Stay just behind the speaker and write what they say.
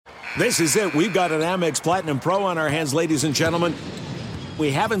This is it. We've got an Amex Platinum Pro on our hands, ladies and gentlemen.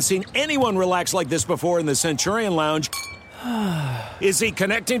 We haven't seen anyone relax like this before in the Centurion Lounge. Is he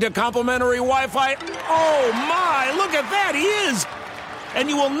connecting to complimentary Wi-Fi? Oh, my. Look at that. He is. And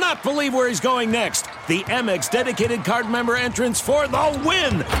you will not believe where he's going next. The Amex dedicated card member entrance for the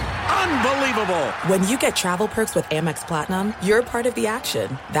win. Unbelievable. When you get travel perks with Amex Platinum, you're part of the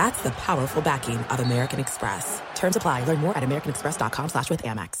action. That's the powerful backing of American Express. Terms apply. Learn more at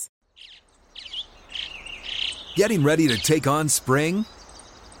americanexpress.com/withAmex. Getting ready to take on spring?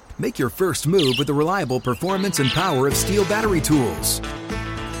 Make your first move with the reliable performance and power of Steel battery tools.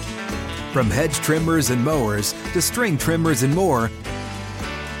 From hedge trimmers and mowers to string trimmers and more,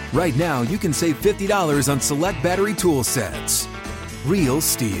 right now you can save $50 on select battery tool sets. Real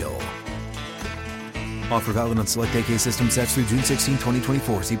Steel. Offer valid on select AK system sets through June 16,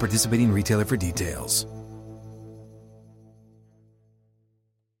 2024. See participating retailer for details.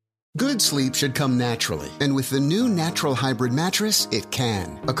 Good sleep should come naturally, and with the new Natural Hybrid mattress, it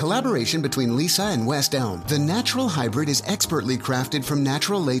can. A collaboration between Lisa and West Elm, the Natural Hybrid is expertly crafted from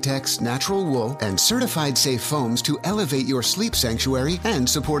natural latex, natural wool, and certified safe foams to elevate your sleep sanctuary and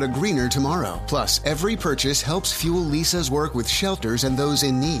support a greener tomorrow. Plus, every purchase helps fuel Lisa's work with shelters and those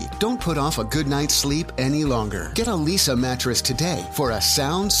in need. Don't put off a good night's sleep any longer. Get a Lisa mattress today for a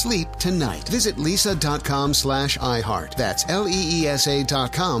sound sleep tonight. Visit lisa.com/iHeart. That's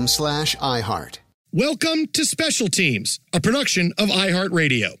LEESA.com/iHeart. Welcome to Special Teams, a production of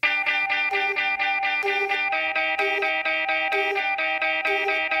iHeartRadio.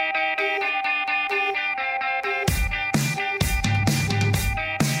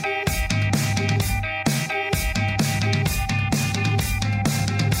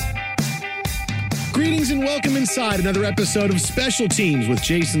 Greetings and welcome inside another episode of Special Teams with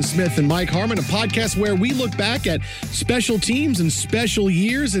Jason Smith and Mike Harmon, a podcast where we look back at special teams and special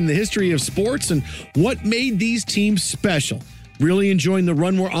years in the history of sports and what made these teams special. Really enjoying the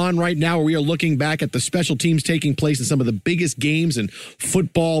run we're on right now, where we are looking back at the special teams taking place in some of the biggest games in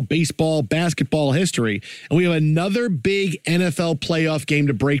football, baseball, basketball history. And we have another big NFL playoff game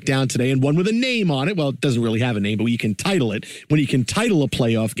to break down today, and one with a name on it. Well, it doesn't really have a name, but you can title it. When you can title a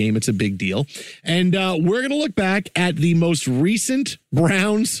playoff game, it's a big deal. And we're going to look back at the most recent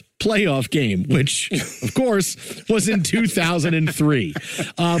Browns playoff game, which, of course, was in 2003.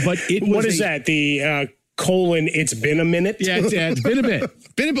 But it was what is that? The it's been a minute? Yeah, it's been a bit.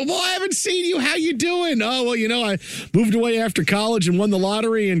 Well, I haven't seen you. How you doing? Oh, well, I moved away after college and won the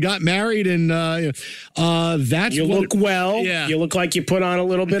lottery and got married, and that's you look well. Yeah. You look like you put on a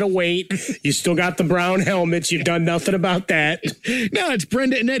little bit of weight. You still got the brown helmets. You've done nothing about that. No, it's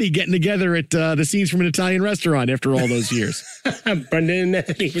Brenda and Eddie getting together at the scenes from an Italian restaurant after all those years. Brenda and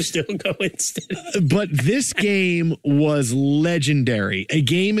Eddie are still going still. But this game was legendary. A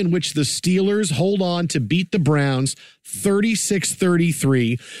game in which the Steelers hold on to beat the Browns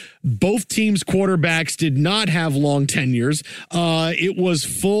 36-33. Both teams' quarterbacks did not have long tenures. It was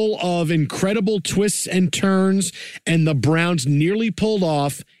full of incredible twists and turns, and the Browns nearly pulled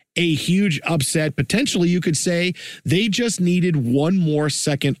off a huge upset. Potentially, you could say they just needed one more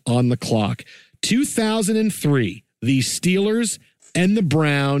second on the clock. 2003, the Steelers and the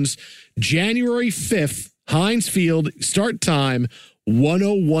Browns, January 5th, Heinz Field, start time,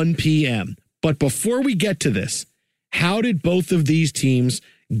 1:01 p.m. But before we get to this, how did both of these teams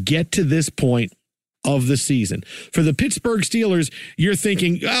get to this point of the season? For the Pittsburgh Steelers, you're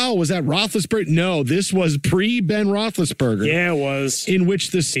thinking, oh, was that Roethlisberger? No, this was pre-Ben Roethlisberger. Yeah, it was. In which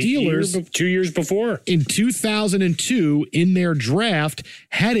the Steelers, 2 years before, in 2002, in their draft,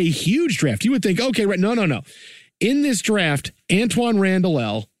 had a huge draft. You would think, okay, right, no. In this draft, Antoine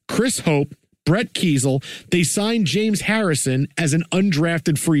Randall, Chris Hope, Brett Kiesel, they signed James Harrison as an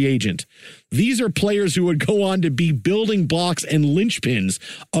undrafted free agent. These are players who would go on to be building blocks and linchpins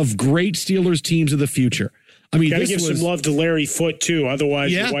of great Steelers teams of the future. I mean, gotta give some love to Larry Foote too.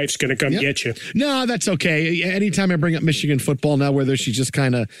 Otherwise, your wife's going to come get you. No, that's okay. Anytime I bring up Michigan football now, whether she just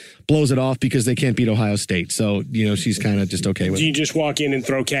kind of blows it off because they can't beat Ohio State, so she's kind of just okay with it. Do you just walk in and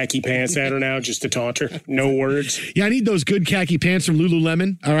throw khaki pants at her now, just to taunt her? No words. Yeah, I need those good khaki pants from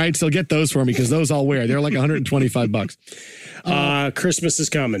Lululemon. All right, so get those for me because those I'll wear. They're like $125. Christmas is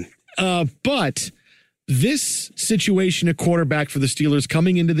coming. But this situation at quarterback for the Steelers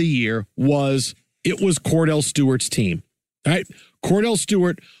coming into the year was Cordell Stewart's team, right? Cordell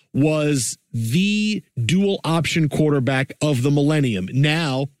Stewart was the dual option quarterback of the millennium.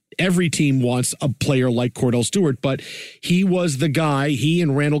 Now, every team wants a player like Cordell Stewart, but he was the guy. He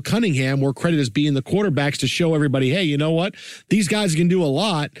and Randall Cunningham were credited as being the quarterbacks to show everybody, hey, you know what? These guys can do a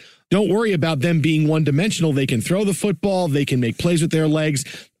lot. Don't worry about them being one-dimensional. They can throw the football. They can make plays with their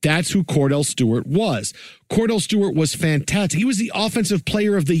legs. That's who Cordell Stewart was. Cordell Stewart was fantastic. He was the Offensive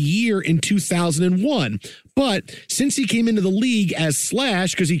Player of the Year in 2001. But since he came into the league as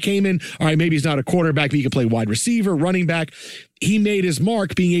Slash, because he came in, all right, maybe he's not a quarterback, but he could play wide receiver, running back. He made his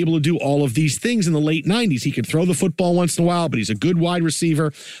mark being able to do all of these things in the late 90s. He could throw the football once in a while, but he's a good wide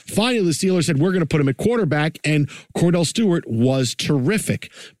receiver. Finally, the Steelers said, we're going to put him at quarterback, and Cordell Stewart was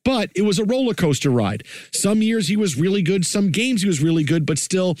terrific. But it was a roller coaster ride. Some years he was really good, some games he was really good, but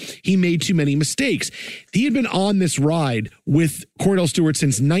still he made too many mistakes. He had been on this ride with Cordell Stewart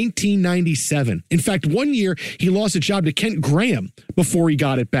since 1997. In fact, one year he lost a job to Kent Graham before he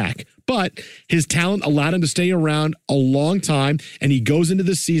got it back. But his talent allowed him to stay around a long time, and he goes into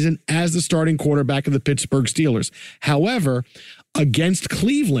the season as the starting quarterback of the Pittsburgh Steelers. However, against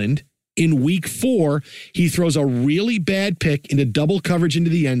Cleveland in week 4, he throws a really bad pick into double coverage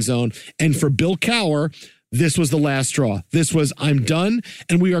into the end zone. And for Bill Cowher, this was the last straw. This was, I'm done,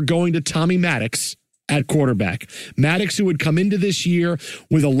 and we are going to Tommy Maddox at quarterback. Maddox, who had come into this year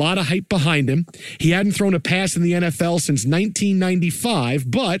with a lot of hype behind him. He hadn't thrown a pass in the NFL since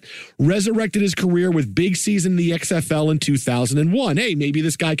 1995, but resurrected his career with big season in the XFL in 2001. Hey, maybe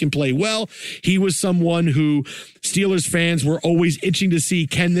this guy can play well. He was someone who Steelers fans were always itching to see,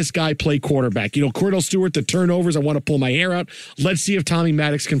 can this guy play quarterback? You know, Cordell Stewart, the turnovers, I want to pull my hair out. Let's see if Tommy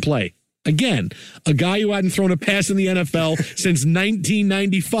Maddox can play. Again, a guy who hadn't thrown a pass in the NFL since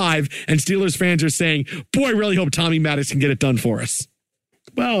 1995, and Steelers fans are saying, boy, I really hope Tommy Maddox can get it done for us.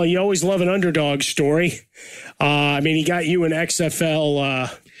 Well, you always love an underdog story. He got you an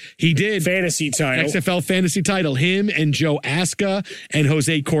XFL he did. Fantasy title. XFL fantasy title. Him and Joe Aska and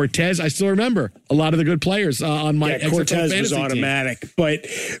Jose Cortez. I still remember a lot of the good players on my XFL Cortez fantasy was automatic. team.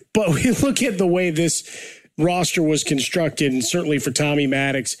 But we look at the way this roster was constructed, and certainly for Tommy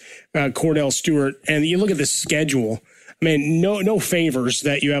Maddox, Cordell Stewart, and you look at the schedule. I mean, no favors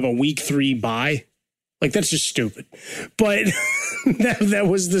that you have a week 3 bye. Like, that's just stupid. But that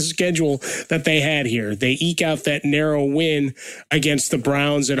was the schedule that they had here. They eke out that narrow win against the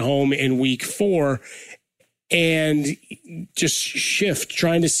Browns at home in week 4 and just shift,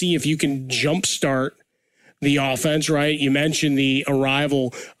 trying to see if you can jumpstart the offense, right? You mentioned the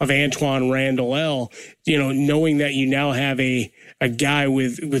arrival of Antoine Randall, knowing that you now have a guy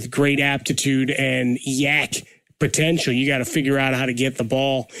with great aptitude and yak potential. You got to figure out how to get the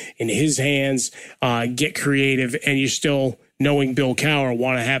ball in his hands, get creative, and you're still, knowing Bill Cowher,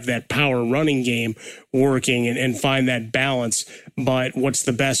 want to have that power running game working and find that balance. But what's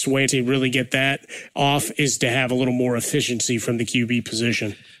the best way to really get that off is to have a little more efficiency from the QB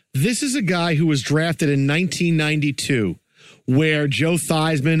position. This is a guy who was drafted in 1992, where Joe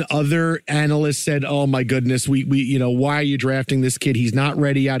Theismann, other analysts said, oh my goodness, we why are you drafting this kid? He's not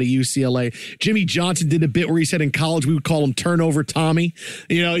ready out of UCLA. Jimmy Johnson did a bit where he said in college we would call him turnover Tommy.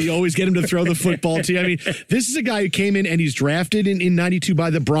 You always get him to throw the football to you. I mean, this is a guy who came in and he's drafted in 92 by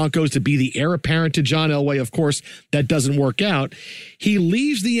the Broncos to be the heir apparent to John Elway. Of course, that doesn't work out. He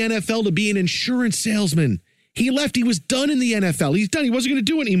leaves the NFL to be an insurance salesman. He left. He was done in the NFL. He's done. He wasn't going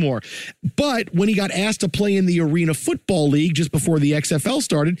to do it anymore. But when he got asked to play in the Arena Football League just before the XFL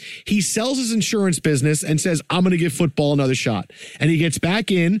started, he sells his insurance business and says, I'm going to give football another shot. And he gets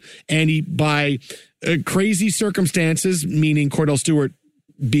back in, and he, by crazy circumstances, meaning Cordell Stewart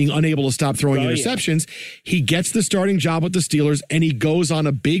being unable to stop throwing interceptions, he gets the starting job with the Steelers, and he goes on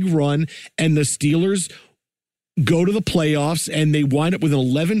a big run, and the Steelers go to the playoffs, and they wind up with an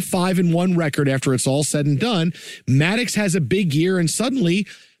 11-5-1 record after it's all said and done. Maddox has a big year, and suddenly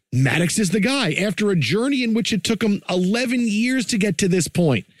Maddox is the guy. After a journey in which it took him 11 years to get to this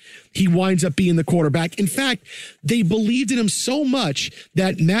point, he winds up being the quarterback. In fact, they believed in him so much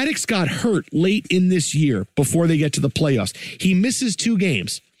that Maddox got hurt late in this year before they get to the playoffs. He misses 2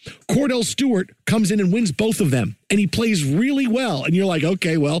 games. Cordell Stewart comes in and wins both of them, and he plays really well. And you're like,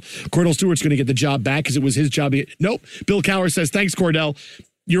 okay, well, Cordell Stewart's going to get the job back because it was his job. Nope. Bill Cowher says, thanks, Cordell.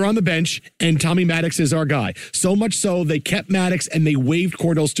 You're on the bench, and Tommy Maddox is our guy. So much so, they kept Maddox, and they waived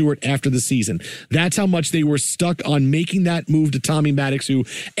Cordell Stewart after the season. That's how much they were stuck on making that move to Tommy Maddox, who,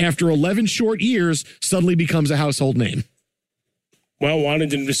 after 11 short years, suddenly becomes a household name. Well,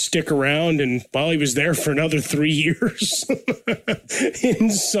 wanted him to stick around, and he was there for another 3 years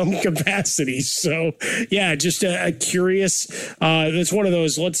in some capacity. So, yeah, just a curious, that's one of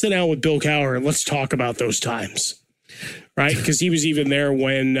those, let's sit down with Bill Cowher and let's talk about those times. Right, because he was even there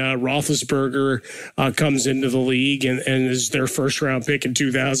when Roethlisberger comes into the league and is their first-round pick in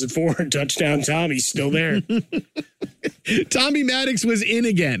 2004. And touchdown Tommy's still there. Tommy Maddox was in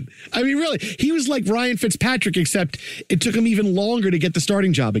again. I mean, really, he was like Ryan Fitzpatrick, except it took him even longer to get the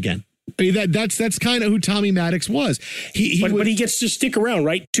starting job again. I mean, that's kind of who Tommy Maddox was. But he gets to stick around,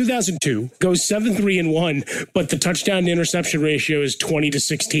 right? 2002 goes 7-3-1, but the touchdown to interception ratio is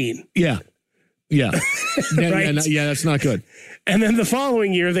 20-16. Yeah. Right? Yeah, that's not good. And then the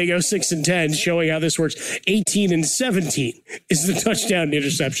following year, they go 6-10, showing how this works. 18-17 is the touchdown to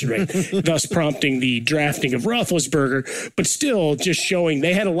interception rate, thus prompting the drafting of Roethlisberger, but still just showing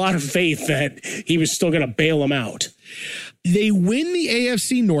they had a lot of faith that he was still going to bail them out. They win the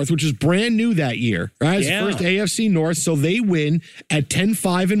AFC North, which is brand new that year, right? It's first AFC North, so they win at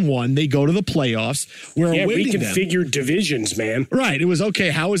 10-5-1. They go to the playoffs. We configured divisions, man. Right. It was, okay,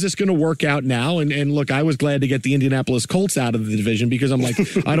 how is this going to work out now? And look, I was glad to get the Indianapolis Colts out of the division because I'm like,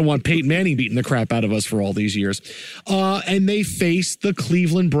 I don't want Peyton Manning beating the crap out of us for all these years. And they face the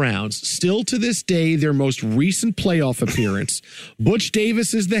Cleveland Browns. Still to this day, their most recent playoff appearance. Butch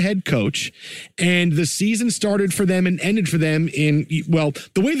Davis is the head coach, and the season started for them and ended for them the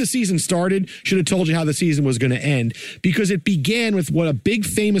way the season started should have told you how the season was going to end, because it began with what a big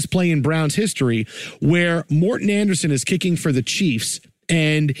famous play in Browns history where Morton Anderson is kicking for the Chiefs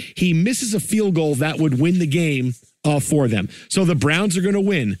and he misses a field goal that would win the game for them. So the Browns are going to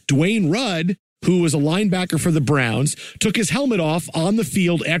win. Dwayne Rudd, who was a linebacker for the Browns, took his helmet off on the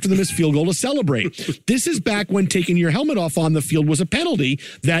field after the missed field goal to celebrate. This is back when taking your helmet off on the field was a penalty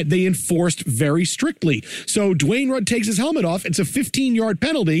that they enforced very strictly. So Dwayne Rudd takes his helmet off. It's a 15-yard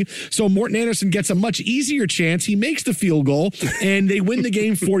penalty. So Morton Anderson gets a much easier chance. He makes the field goal, and they win the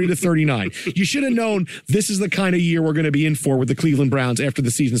game 40-39. You should have known this is the kind of year we're going to be in for with the Cleveland Browns after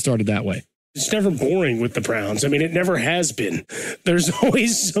the season started that way. It's never boring with the Browns. I mean, it never has been. There's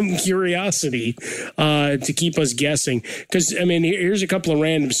always some curiosity to keep us guessing. Because, I mean, here's a couple of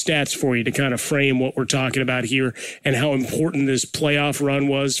random stats for you to kind of frame what we're talking about here and how important this playoff run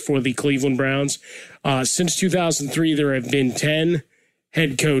was for the Cleveland Browns. Since 2003, there have been 10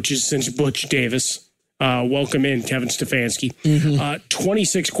 head coaches since Butch Davis. Welcome in, Kevin Stefanski.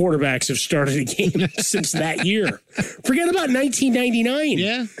 26 quarterbacks have started a game since that year. Forget about 1999.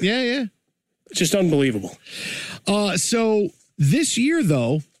 Yeah. Just unbelievable. So this year,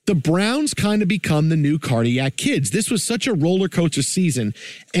 though, the Browns kind of become the new cardiac kids. This was such a roller coaster season,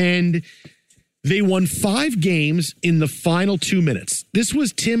 and they won 5 games in the final 2 minutes. This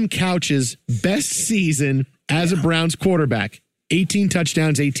was Tim Couch's best season as a Browns quarterback. 18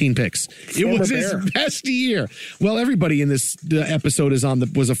 touchdowns, 18 picks. It was his best year. Well, everybody in this episode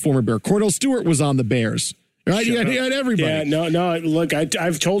was a former Bear. Cordell Stewart was on the Bears. Right? You had everybody. Yeah, no. Look,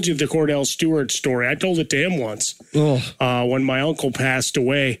 I've told you the Cordell Stewart story. I told it to him once. When my uncle passed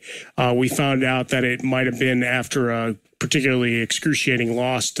away, we found out that it might have been after a particularly excruciating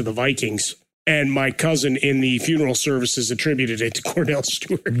loss to the Vikings. And my cousin in the funeral services attributed it to Cordell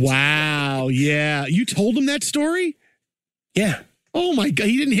Stewart. Wow. Yeah. You told him that story? Yeah. Oh, my God.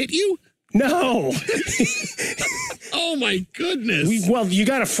 He didn't hit you? No. Oh, my goodness. You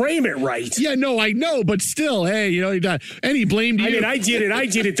got to frame it right. Yeah, no, I know, but still, hey, and he blamed you. I mean, I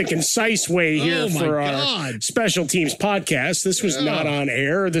did it the concise way here for our special teams podcast. This was not on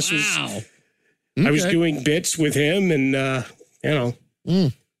air. This was, I was doing bits with him and,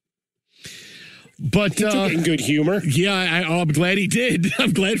 But he took it in good humor. Yeah, I'm glad he did.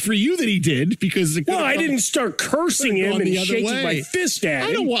 I'm glad for you that he did, because I didn't start cursing him and shaking my fist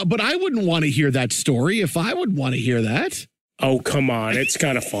at him. But I wouldn't want to hear that story if I would want to hear that. Oh, come on. It's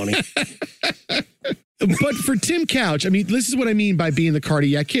kind of funny. But for Tim Couch, I mean, this is what I mean by being the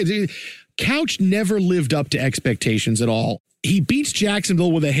cardiac kid. Couch never lived up to expectations at all. He beats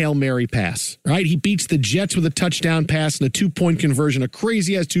Jacksonville with a Hail Mary pass, right? He beats the Jets with a touchdown pass and a 2-point conversion, a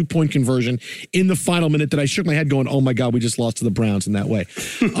crazy-ass 2-point conversion in the final minute that I shook my head going, oh, my God, we just lost to the Browns in that way.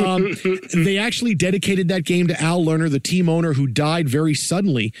 They actually dedicated that game to Al Lerner, the team owner who died very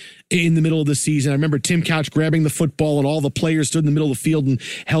suddenly in the middle of the season. I remember Tim Couch grabbing the football and all the players stood in the middle of the field and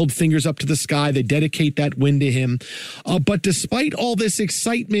held fingers up to the sky. They dedicate that win to him. But despite all this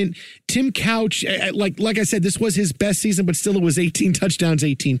excitement, Tim Couch, like I said, this was his best season, but still it was 18 touchdowns,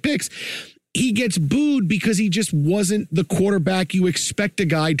 18 picks. He gets booed because he just wasn't the quarterback you expect a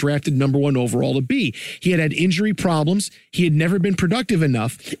guy drafted number 1 overall to be. He had injury problems. He had never been productive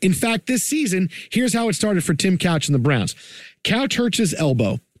enough. In fact, this season, here's how it started for Tim Couch and the Browns. Couch hurts his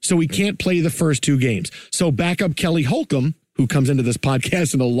elbow, so he can't play the first 2 games. So backup Kelly Holcomb, who comes into this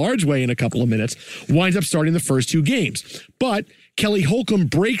podcast in a large way in a couple of minutes, winds up starting the first 2 games. But Kelly Holcomb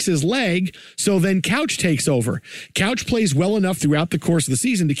breaks his leg, so then Couch takes over. Couch plays well enough throughout the course of the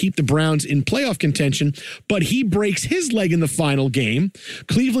season to keep the Browns in playoff contention, but he breaks his leg in the final game.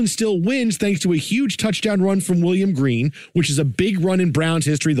 Cleveland still wins thanks to a huge touchdown run from William Green, which is a big run in Browns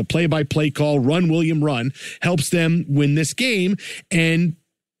history. The play-by-play call, run, William, run, helps them win this game, and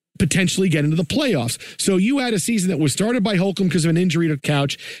potentially get into the playoffs. So you had a season that was started by Holcomb because of an injury to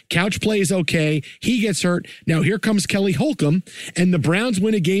Couch. Couch plays okay. He gets hurt. Now here comes Kelly Holcomb, and the Browns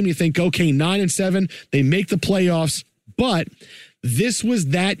win a game. You think, okay, 9-7, they make the playoffs. But this was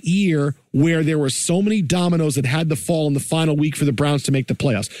that year where there were so many dominoes that had to fall in the final week for the Browns to make the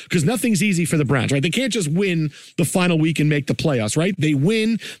playoffs. Because nothing's easy for the Browns, right? They can't just win the final week and make the playoffs, right? They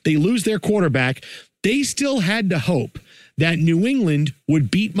win, they lose their quarterback. They still had to hope that New England would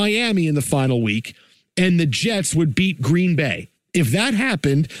beat Miami in the final week and the Jets would beat Green Bay. If that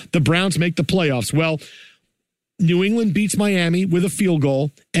happened, the Browns make the playoffs. Well, New England beats Miami with a field goal,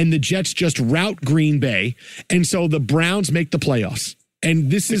 and the Jets just rout Green Bay, and so the Browns make the playoffs.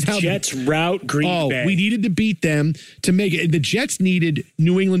 And this is how Jets rout Green Bay. We needed to beat them to make it. The Jets needed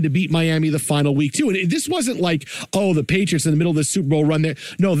New England to beat Miami the final week too. And this wasn't like, oh, the Patriots in the middle of the Super Bowl run there.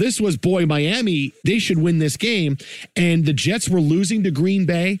 No, this was, boy, Miami, they should win this game. And the Jets were losing to Green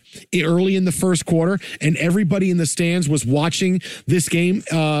Bay early in the first quarter, and everybody in the stands was watching this game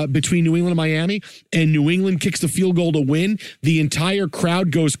between New England and Miami, and New England kicks the field goal to win. The entire crowd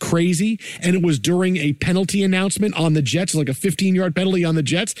goes crazy, and it was during a penalty announcement on the Jets, like a 15-yard penalty on the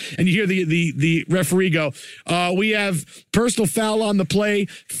Jets, and you hear the referee go, we have personal foul on the play,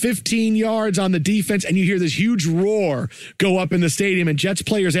 15 yards on the defense, and you hear this huge roar go up in the stadium, and Jets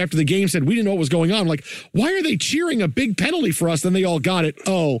players after the game said, we didn't know what was going on. I'm like, why are they cheering a big penalty for us? Then they all got it.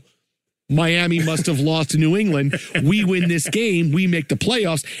 Oh, Miami must have lost to New England. We win this game, we make the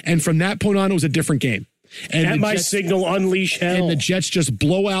playoffs, and from that point on, it was a different game. And at my signal, unleash hell. And the Jets just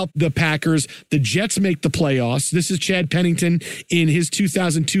blow out the Packers. The Jets make the playoffs. This is Chad Pennington in his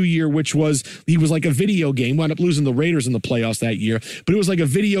 2002 year, he was like a video game. Wound up losing the Raiders in the playoffs that year. But it was like a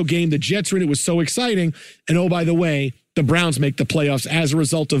video game. The Jets were in it. It was so exciting. And oh, by the way, the Browns make the playoffs as a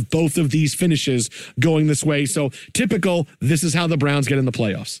result of both of these finishes going this way. So typical, this is how the Browns get in the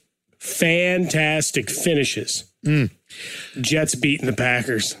playoffs. Fantastic finishes. Jets beating the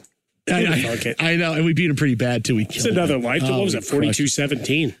Packers. I know, and we beat him pretty bad too. It's another life. What was it,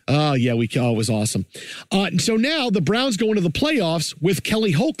 42-17? Oh, yeah, it was awesome. So now the Browns go into the playoffs with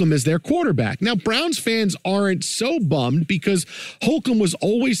Kelly Holcomb as their quarterback. Now, Browns fans aren't so bummed because Holcomb was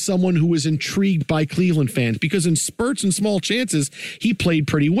always someone who was intrigued by Cleveland fans because in spurts and small chances, he played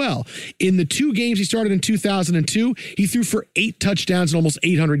pretty well. In the 2 games he started in 2002, he threw for 8 touchdowns and almost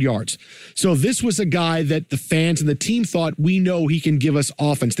 800 yards. So this was a guy that the fans and the team thought, we know he can give us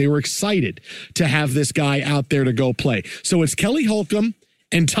offense. They were excited to have this guy out there to go play. So it's Kelly Holcomb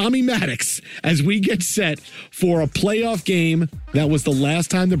and Tommy Maddox as we get set for a playoff game. That was the last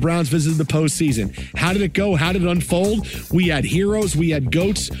time the Browns visited the postseason. How did it go? How did it unfold? We had heroes. We had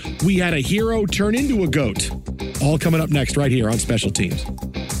goats. We had a hero turn into a goat. All coming up next right here on Special Teams.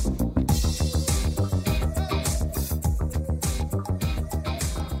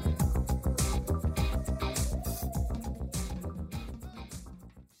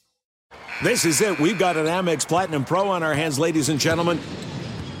 This is it. We've got an Amex Platinum Pro on our hands, ladies and gentlemen.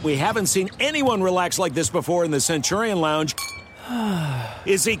 We haven't seen anyone relax like this before in the Centurion Lounge.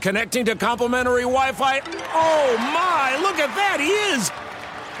 Is he connecting to complimentary Wi-Fi? Oh, my. Look at that. He is.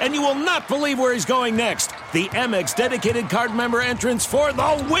 And you will not believe where he's going next. The Amex dedicated card member entrance for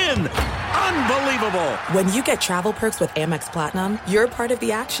the win. Unbelievable. When you get travel perks with Amex Platinum, you're part of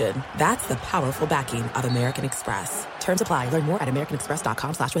the action. That's the powerful backing of American Express. Terms apply. Learn more at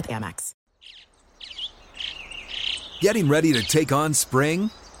americanexpress.com/withAmex. Getting ready to take on spring?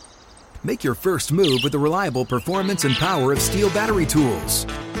 Make your first move with the reliable performance and power of Steel battery tools.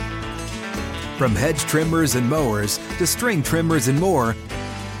 From hedge trimmers and mowers to string trimmers and more,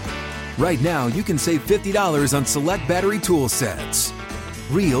 right now you can save $50 on select battery tool sets.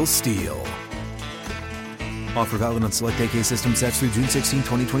 Real Steel. Offer valid on select AK system sets through June 16,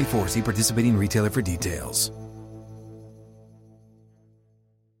 2024. See participating retailer for details.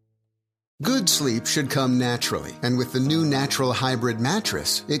 Good sleep should come naturally, and with the new Natural Hybrid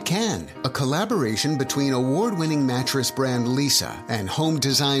mattress, it can. A collaboration between award-winning mattress brand Leesa and home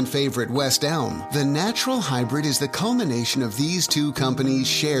design favorite West Elm, the Natural Hybrid is the culmination of these two companies'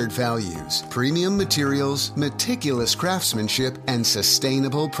 shared values: premium materials, meticulous craftsmanship, and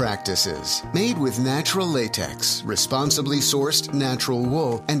sustainable practices. Made with natural latex, responsibly sourced natural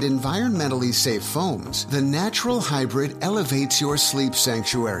wool, and environmentally safe foams, the Natural Hybrid elevates your sleep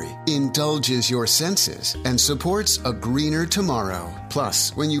sanctuary, indulges your senses, and supports a greener tomorrow.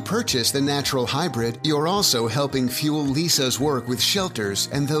 Plus, when you purchase the Natural Hybrid, you're also helping fuel Leesa's work with shelters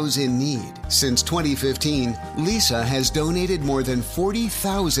and those in need. Since 2015, Leesa has donated more than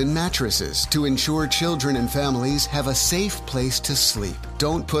 40,000 mattresses to ensure children and families have a safe place to sleep.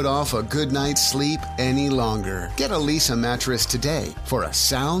 Don't put off a good night's sleep any longer. Get a Leesa mattress today for a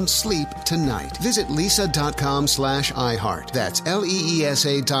sound sleep tonight. Visit leesa.com/iHeart. That's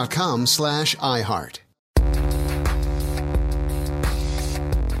LEESA.com/iHeart.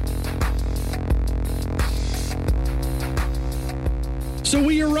 So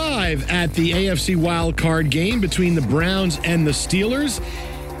we arrive at the AFC wildcard game between the Browns and the Steelers.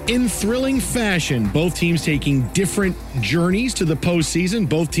 In thrilling fashion, both teams taking different journeys to the postseason.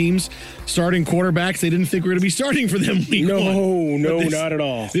 Both teams starting quarterbacks they didn't think were going to be starting for them week one. No, not at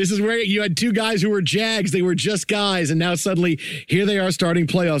all. This is where you had two guys who were Jags. They were just guys, and now suddenly here they are starting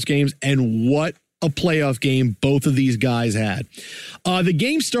playoffs games, and what a playoff game both of these guys had. The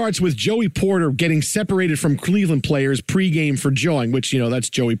game starts with Joey Porter getting separated from Cleveland players pregame for jawing, which, that's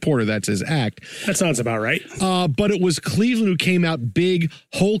Joey Porter. That's his act. That sounds about right. But it was Cleveland who came out big.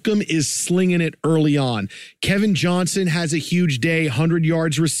 Holcomb is slinging it early on. Kevin Johnson has a huge day, 100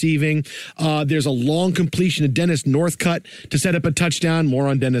 yards receiving. There's a long completion to Dennis Northcutt to set up a touchdown. More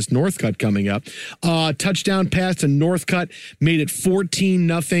on Dennis Northcutt coming up. Touchdown pass to Northcutt made it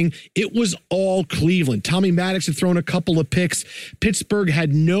 14-0. It was all Cleveland. Tommy Maddox had thrown a couple of picks. Pittsburgh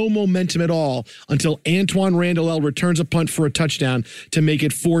had no momentum at all until Antoine Randall returns a punt for a touchdown to make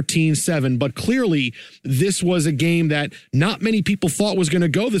it 14-7. But clearly, this was a game that not many people thought was going to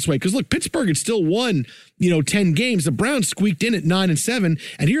go this way. Because look, Pittsburgh had still won, 10 games. The Browns squeaked in at 9-7.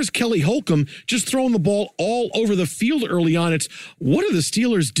 And here's Kelly Holcomb just throwing the ball all over the field early on. It's, what are the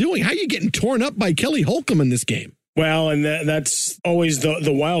Steelers doing? How are you getting torn up by Kelly Holcomb in this game? Well, and that's always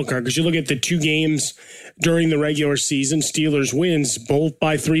the wild card, because you look at the two games during the regular season, Steelers wins both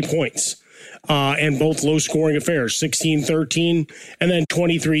by 3 points, and both low-scoring affairs, 16-13 and then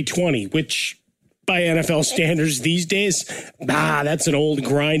 23-20, which by NFL standards these days, that's an old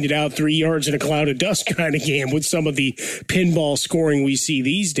grinded out 3 yards in a cloud of dust kind of game with some of the pinball scoring we see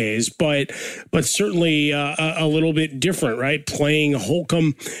these days. But certainly a little bit different, right? Playing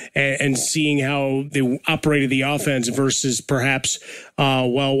Holcomb and seeing how they operated the offense versus perhaps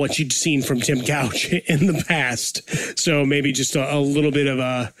what you'd seen from Tim Couch in the past. So maybe just a little bit of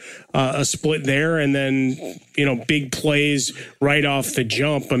a split there, and then big plays right off the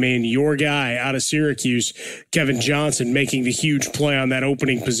jump. I mean, your guy out of Syracuse, Kevin Johnson, making the huge play on that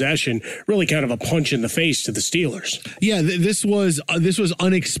opening possession, really kind of a punch in the face to the Steelers. Yeah, this was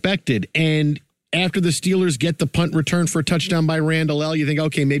unexpected. And after the Steelers get the punt return for a touchdown by Randall, you think,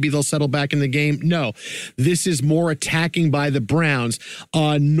 okay, maybe they'll settle back in the game. No, this is more attacking by the Browns.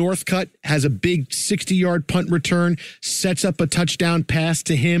 Northcutt has a big 60-yard punt return, sets up a touchdown pass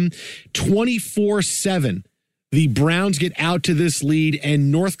to him, 24-7. The Browns get out to this lead,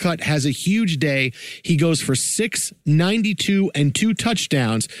 and Northcutt has a huge day. He goes for 692 and 2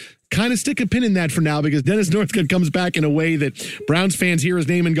 touchdowns. Kind of stick a pin in that for now, because Dennis Northcutt comes back in a way that Browns fans hear his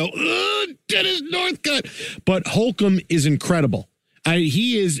name and go, Dennis Northcutt. But Holcomb is incredible.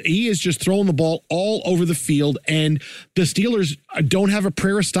 He is just throwing the ball all over the field, and the Steelers don't have a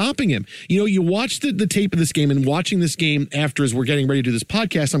prayer of stopping him. You watch the tape of this game, and watching this game after as we're getting ready to do this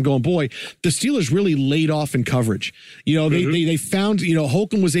podcast, I'm going, boy, the Steelers really laid off in coverage. They found,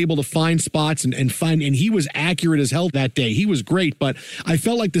 Holcomb was able to find spots and he was accurate as hell that day. He was great, but I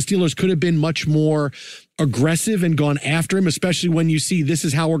felt like the Steelers could have been much more aggressive and gone after him, especially when you see this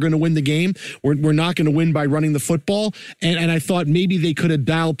is how we're going to win the game. We're not going to win by running the football. And I thought maybe they could have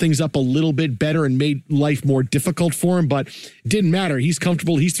dialed things up a little bit better and made life more difficult for him, but it didn't matter. He's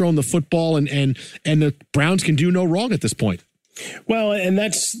comfortable. He's throwing the football, and the Browns can do no wrong at this point. Well, and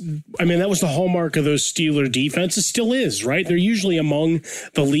that was the hallmark of those Steeler defenses. Still is, right? They're usually among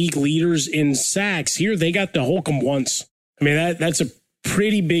the league leaders in sacks. Here, they got to Holcomb once. I mean, that's a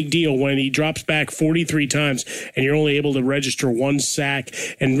pretty big deal when he drops back 43 times and you're only able to register 1 sack,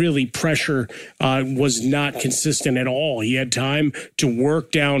 and really pressure was not consistent at all. He had time to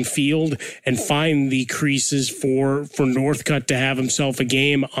work downfield and find the creases for Northcutt to have himself a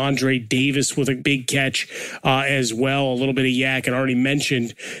game. Andre Davis with a big catch as well, a little bit of yak, and already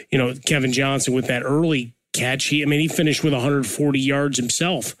mentioned, Kevin Johnson with that early catch. He finished with 140 yards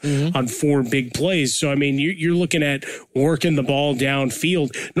himself on 4 big plays. So, you're looking at working the ball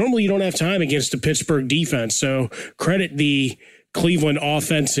downfield. Normally, you don't have time against the Pittsburgh defense. So, credit the Cleveland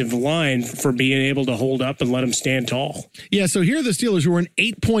offensive line for being able to hold up and let them stand tall. Yeah, so here are the Steelers, who were an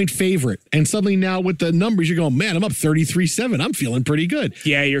 8-point favorite. And suddenly now with the numbers, you're going, man, I'm up 33-7. I'm feeling pretty good.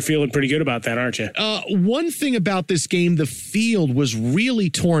 Yeah, you're feeling pretty good about that, aren't you? One thing about this game, the field was really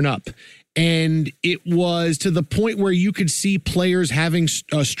torn up. And it was to the point where you could see players having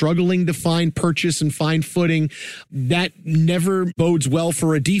struggling to find purchase and find footing. That never bodes well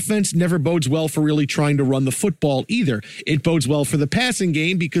for a defense, never bodes well for really trying to run the football either. It bodes well for the passing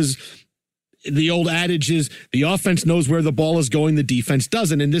game because the old adage is the offense knows where the ball is going, the defense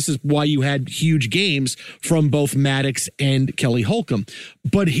doesn't. And this is why you had huge games from both Maddox and Kelly Holcomb.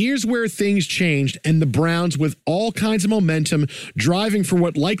 But here's where things changed, and the Browns, with all kinds of momentum, driving for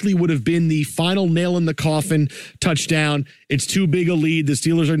what likely would have been the final nail in the coffin touchdown. It's too big a lead. The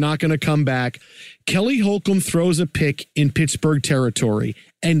Steelers are not going to come back. Kelly Holcomb throws a pick in Pittsburgh territory,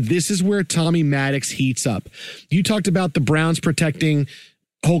 and this is where Tommy Maddox heats up. You talked about the Browns protecting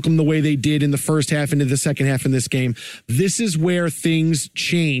Holcomb the way they did in the first half into the second half in this game. This is where things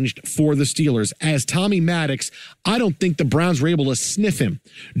changed for the Steelers. As Tommy Maddox, I don't think the Browns were able to sniff him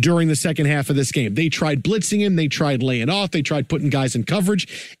during the second half of this game. They tried blitzing him. They tried laying off. They tried putting guys in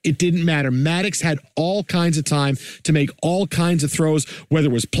coverage. It didn't matter. Maddox had all kinds of time to make all kinds of throws, whether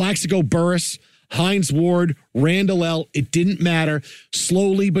it was Plaxico Burress, Hines Ward, Randall L., it didn't matter.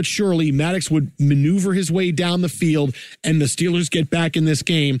 Slowly but surely, Maddox would maneuver his way down the field, and the Steelers get back in this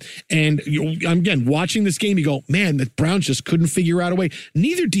game. And again, watching this game, you go, man, the Browns just couldn't figure out a way.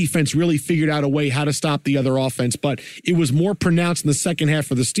 Neither defense really figured out a way how to stop the other offense, but it was more pronounced in the second half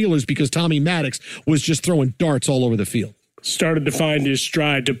for the Steelers because Tommy Maddox was just throwing darts all over the field. Started to find his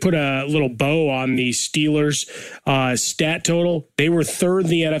stride. To put a little bow on the Steelers stat total, they were third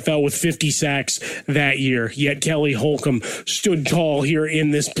in the NFL with 50 sacks that year, yet Kelly Holcomb stood tall here in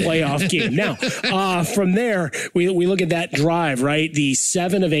this playoff game. Now, from there, we look at that drive, right? The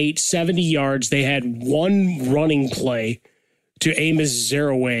 7 of 8, 70 yards. They had one running play to Amos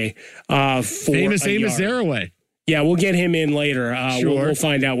Zaraway for Amos yard. Zaraway. Yeah, we'll get him in later. Sure. We'll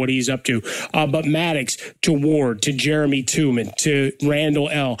find out what he's up to. But Maddox to Ward, to Jeremy Tooman, to Randall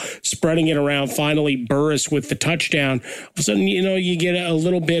L., spreading it around. Finally, Burress with the touchdown. All of a sudden, you get a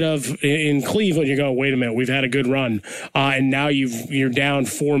little bit of, in Cleveland, you go, wait a minute, we've had a good run. And now you're down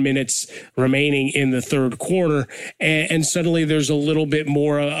 4 minutes remaining in the third quarter. And suddenly there's a little bit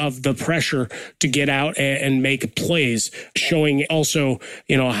more of the pressure to get out and make plays, showing also,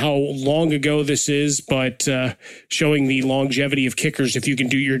 how long ago this is, but showing the longevity of kickers if you can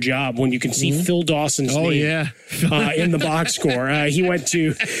do your job. When you can see Phil Dawson's name in the box score. He went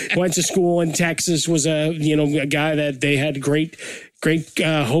to school in Texas, was a guy that they had great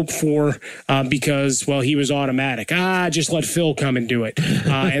hope for because, well, he was automatic. Just let Phil come and do it.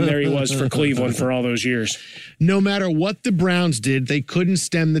 And there he was for Cleveland for all those years. No matter what the Browns did, they couldn't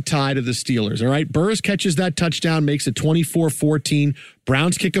stem the tide of the Steelers. All right, Burress catches that touchdown, makes it 24-14.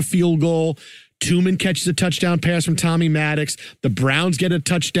 Browns kick a field goal. Tooman catches a touchdown pass from Tommy Maddox. The Browns get a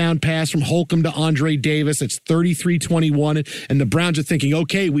touchdown pass from Holcomb to Andre Davis. It's 33-21. And the Browns are thinking,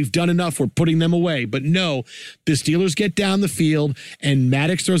 okay, we've done enough. We're putting them away. But no, the Steelers get down the field, and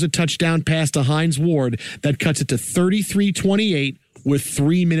Maddox throws a touchdown pass to Hines Ward that cuts it to 33-28 with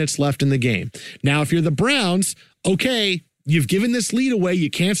 3 minutes left in the game. Now, if you're the Browns, okay, you've given this lead away.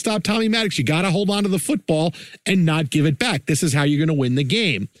 You can't stop Tommy Maddox. You got to hold on to the football and not give it back. This is how you're going to win the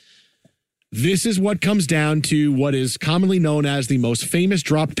game. This is what comes down to what is commonly known as the most famous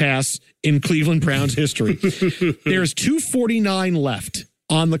drop pass in Cleveland Browns history. There's 2:49 left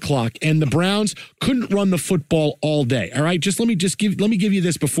on the clock, and the Browns couldn't run the football all day. All right, let me give you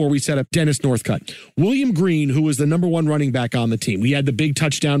this before we set up Dennis Northcutt. William Green, who was the number one running back on the team, we had the big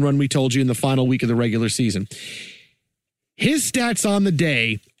touchdown run we told you in the final week of the regular season. His stats on the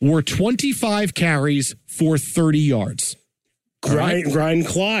day were 25 carries for 30 yards. Grind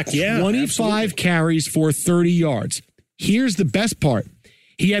clock, yeah. 25 absolutely. Carries for 30 yards. Here's the best part.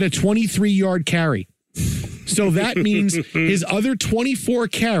 He had a 23-yard carry. So that means his other 24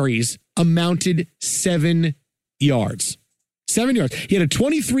 carries amounted 7 yards. 7 yards. He had a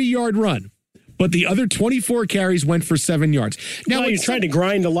 23-yard run, but the other 24 carries went for 7 yards. Now you're trying to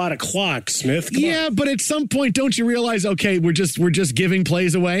grind a lot of clock, Smith. Come on. But at some point, don't you realize? Okay, we're just giving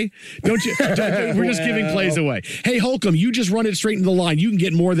plays away. Don't you? We're just giving plays away. Hey, Holcomb, you just run it straight into the line. You can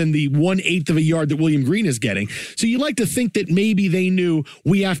get more than the 1/8 of a yard that William Green is getting. So you like to think that maybe they knew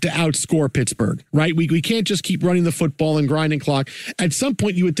we have to outscore Pittsburgh, right? We can't just keep running the football and grinding clock. At some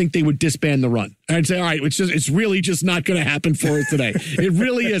point, you would think they would disband the run. I'd say, all right, it's really just not going to happen for us today. It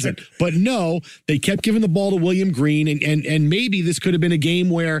really isn't. But no, they kept giving the ball to William Green, and maybe this could have been a game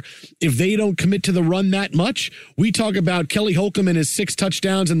where if they don't commit to the run that much, we talk about Kelly Holcomb and his 6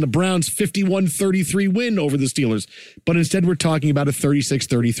 touchdowns and the Browns' 51-33 win over the Steelers. But instead, we're talking about a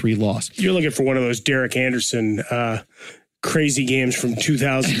 36-33 loss. You're looking for one of those Derek Anderson crazy games from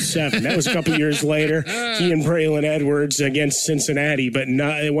 2007. That was a couple years later. He and Braylon Edwards against Cincinnati, but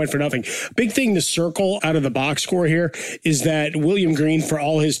it went for nothing. Big thing to circle out of the box score here is that William Green, for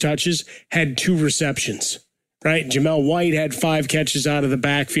all his touches, had 2 receptions. Right? Jamel White had 5 catches out of the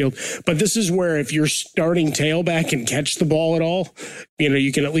backfield. But this is where if you're starting tailback and catch the ball at all,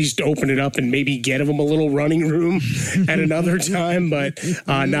 you can at least open it up and maybe get them a little running room at another time, but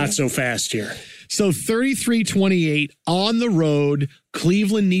not so fast here. So 33-28 on the road.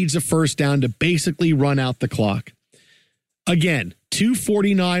 Cleveland needs a first down to basically run out the clock. Again,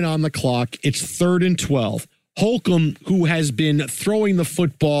 2:49 on the clock. It's 3rd and 12. Holcomb, who has been throwing the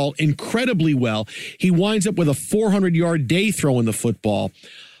football incredibly well, he winds up with a 400-yard day throwing the football,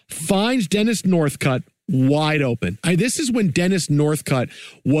 finds Dennis Northcutt wide open. This is when Dennis Northcutt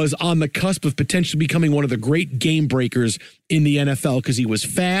was on the cusp of potentially becoming one of the great game breakers in the NFL because he was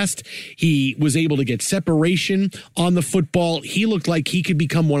fast. He was able to get separation on the football. He looked like he could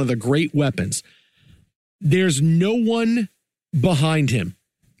become one of the great weapons. There's no one behind him.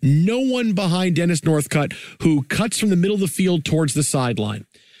 No one behind Dennis Northcutt, who cuts from the middle of the field towards the sideline.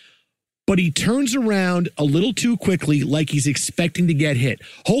 But he turns around a little too quickly, like he's expecting to get hit.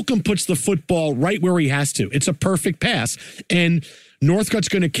 Holcomb puts the football right where he has to. It's a perfect pass. And Northcutt's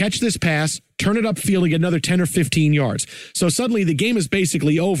going to catch this pass, turn it upfield and get another 10 or 15 yards. So suddenly the game is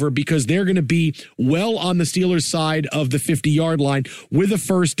basically over because they're going to be well on the Steelers' side of the 50-yard line with a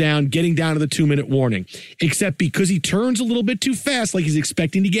first down, getting down to the 2-minute warning. Except because he turns a little bit too fast, like he's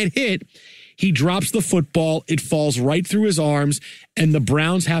expecting to get hit, he drops the football, it falls right through his arms, and the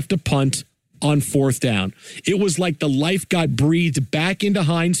Browns have to punt on 4th down. It was like the life got breathed back into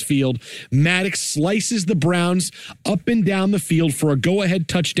Heinz Field. Maddox slices the Browns up and down the field for a go-ahead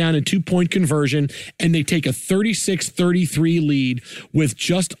touchdown and 2-point conversion, and they take a 36-33 lead with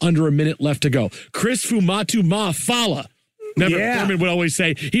just under a minute left to go. Chris Fumatu Ma'afala, Foreman would always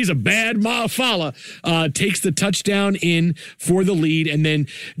say he's a bad Ma'afala, takes the touchdown in for the lead. And then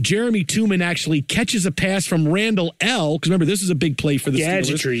Jeremy Tooman actually catches a pass from Randall L. Because remember, this is a big play for the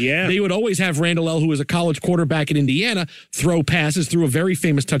Steelers. Yeah. They would always have Randall L., who was a college quarterback in Indiana, throw passes, threw a very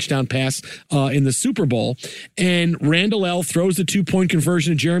famous touchdown pass in the Super Bowl. And Randall L. throws the 2-point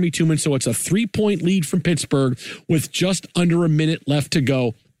conversion to Jeremy Tooman. So it's a 3-point lead from Pittsburgh with just under a minute left to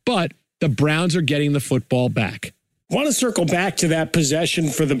go. But the Browns are getting the football back. I want to circle back to that possession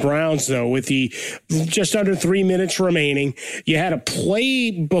for the Browns, though, with the just under 3 minutes remaining. You had a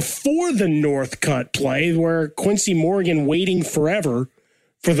play before the Northcutt play where Quincy Morgan waiting forever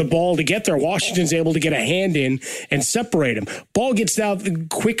for the ball to get there. Washington's able to get a hand in and separate him. Ball gets out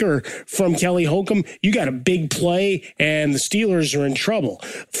quicker from Kelly Holcomb. You got a big play, and the Steelers are in trouble.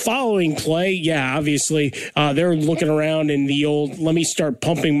 Following play, obviously, they're looking around in the old, let me start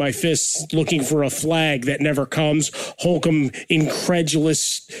pumping my fists, looking for a flag that never comes. Holcomb,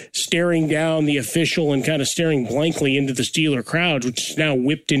 incredulous, staring down the official and kind of staring blankly into the Steeler crowd, which is now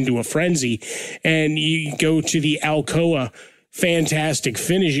whipped into a frenzy. And you go to the Alcoa fantastic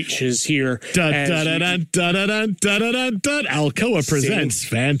finishes here. Alcoa presents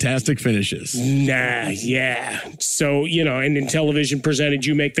fantastic finishes. So, and in television presented,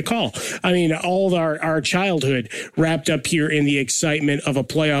 you make the call. I mean, all of our childhood wrapped up here in the excitement of a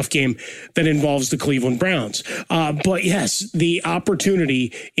playoff game that involves the Cleveland Browns. But yes, the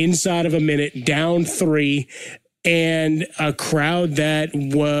opportunity inside of a minute, down 3, and a crowd that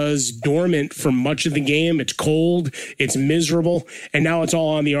was dormant for much of the game. It's cold, it's miserable, and now it's all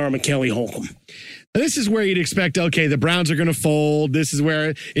on the arm of Kelly Holcomb. This is where you'd expect, okay, the Browns are going to fold. This is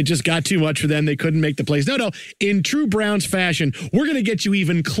where it just got too much for them. They couldn't make the plays. No. In true Browns fashion, we're going to get you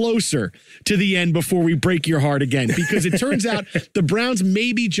even closer to the end before we break your heart again. Because it turns out the Browns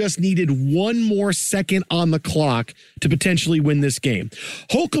maybe just needed one more second on the clock to potentially win this game.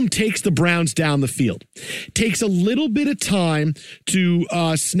 Holcomb takes the Browns down the field. Takes a little bit of time to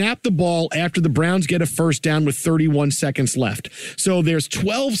snap the ball after the Browns get a first down with 31 seconds left. So there's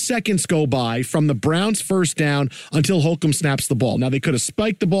 12 seconds go by from the Browns first down until Holcomb snaps the ball. Now, they could have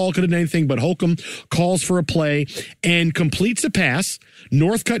spiked the ball, could have done anything, but Holcomb calls for a play and completes a pass.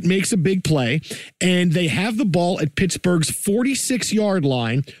 Northcutt makes a big play, and they have the ball at Pittsburgh's 46-yard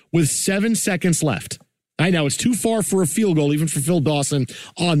line with 7 seconds left. I know it's too far for a field goal, even for Phil Dawson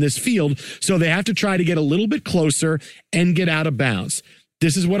on this field, so they have to try to get a little bit closer and get out of bounds.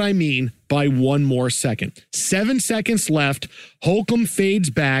 This is what I mean by one more second. 7 seconds left. Holcomb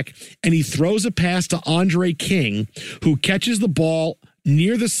fades back, and he throws a pass to Andre King, who catches the ball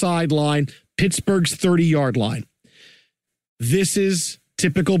near the sideline, Pittsburgh's 30-yard line. This is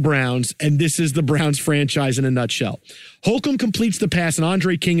typical Browns, and this is the Browns franchise in a nutshell. Holcomb completes the pass and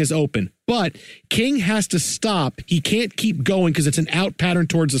Andre King is open, but King has to stop. He can't keep going because it's an out pattern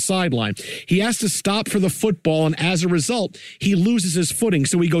towards the sideline. He has to stop for the football, and as a result, he loses his footing.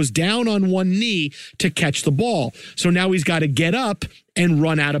 So he goes down on one knee to catch the ball. So now he's got to get up and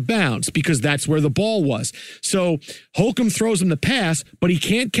run out of bounds because that's where the ball was. So Holcomb throws him the pass, but he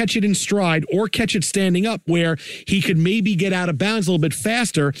can't catch it in stride or catch it standing up where he could maybe get out of bounds a little bit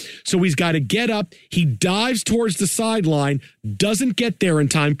faster. So he's got to get up. He dives towards the sideline, doesn't get there in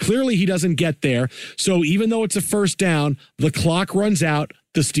time. Clearly he doesn't get there. So even though it's a first down, the clock runs out.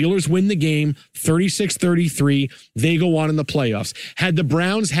 The Steelers win the game 36-33. They go on in the playoffs. Had the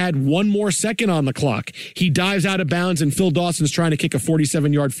Browns had one more second on the clock, he dives out of bounds and Phil Dawson's trying to kick a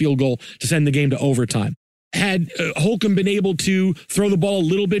 47-yard field goal to send the game to overtime. Had Holcomb been able to throw the ball a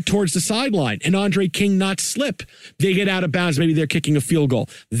little bit towards the sideline and Andre King not slip, they get out of bounds. Maybe they're kicking a field goal.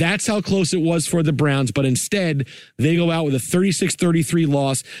 That's how close it was for the Browns. But instead, they go out with a 36-33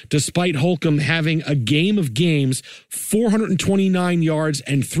 loss, despite Holcomb having a game of games, 429 yards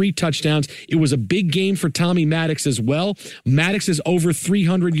and 3 touchdowns. It was a big game for Tommy Maddox as well. Maddox is over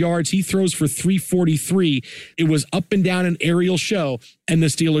 300 yards. He throws for 343. It was up and down an aerial show, and the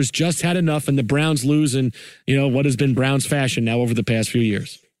Steelers just had enough, and the Browns lose in, what has been Browns fashion now over the past few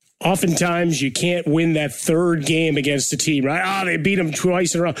years. Oftentimes you can't win that third game against a team, right? They beat them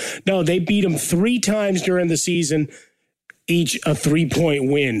twice in a row. No, they beat them 3 times during the season, each a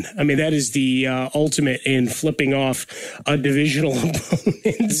 3-point win. I mean, that is the ultimate in flipping off a divisional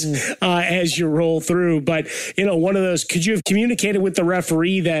opponent as you roll through. But, one of those, could you have communicated with the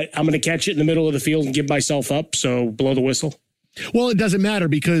referee that I'm going to catch it in the middle of the field and give myself up, so blow the whistle? Well, it doesn't matter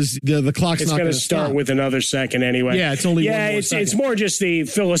because the clock's not going to start with another second anyway. Yeah, it's only one more second. It's more just the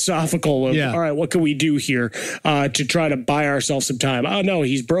philosophical of, all right, what can we do here to try to buy ourselves some time? Oh, no,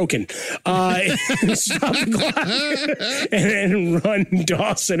 he's broken. Stop the clock and run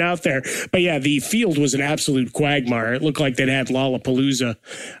Dawson out there. But, yeah, the field was an absolute quagmire. It looked like they'd had Lollapalooza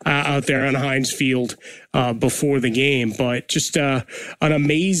out there on Heinz Field before the game. But just an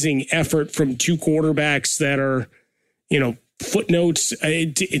amazing effort from 2 quarterbacks that are, footnotes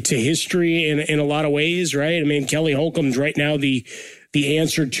to history in a lot of ways, right? I mean, Kelly Holcomb's right now the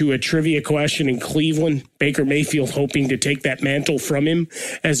answer to a trivia question in Cleveland. Baker Mayfield hoping to take that mantle from him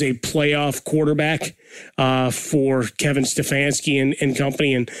as a playoff quarterback for Kevin Stefanski and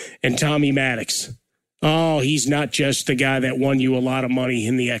company and Tommy Maddox. Oh, he's not just the guy that won you a lot of money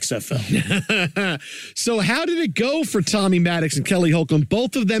in the XFL. So how did it go for Tommy Maddox and Kelly Holcomb,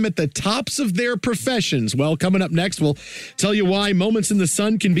 both of them at the tops of their professions? Well, coming up next, we'll tell you why moments in the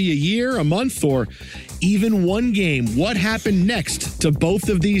sun can be a year, a month, or even one game. What happened next to both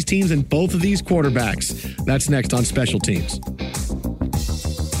of these teams and both of these quarterbacks? That's next on Special Teams.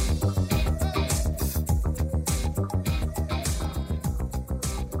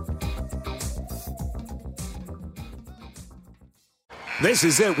 This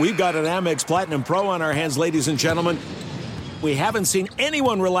is it. We've got an Amex Platinum Pro on our hands, ladies and gentlemen. We haven't seen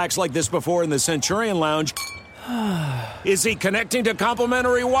anyone relax like this before in the Centurion Lounge. Is he connecting to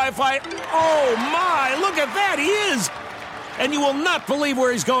complimentary Wi-Fi? Oh, my! Look at that! He is! And you will not believe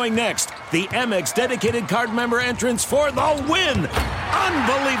where he's going next. The Amex dedicated card member entrance for the win!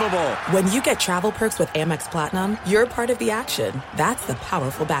 Unbelievable! When you get travel perks with Amex Platinum, you're part of the action. That's the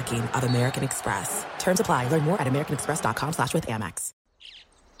powerful backing of American Express. Terms apply. Learn more at americanexpress.com/withAmex.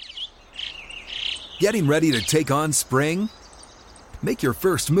 Getting ready to take on spring? Make your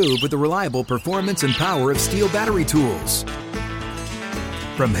first move with the reliable performance and power of Steel battery tools.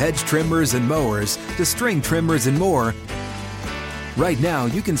 From hedge trimmers and mowers to string trimmers and more, right now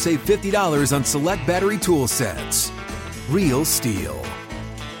you can save $50 on select battery tool sets. Real Steel.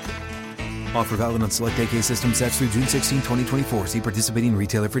 Offer valid on select AK system sets through June 16, 2024. See participating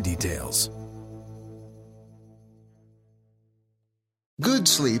retailer for details. Good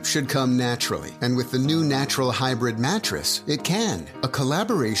sleep should come naturally, and with the new Natural Hybrid mattress, it can. A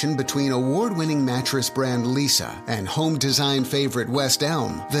collaboration between award-winning mattress brand Leesa and home design favorite West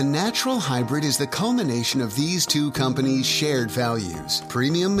Elm, the Natural Hybrid is the culmination of these 2 companies' shared values: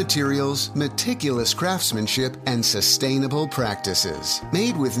 premium materials, meticulous craftsmanship, and sustainable practices.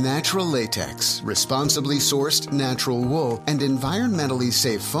 Made with natural latex, responsibly sourced natural wool, and environmentally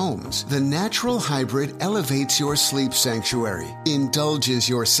safe foams, the Natural Hybrid elevates your sleep sanctuary, indulges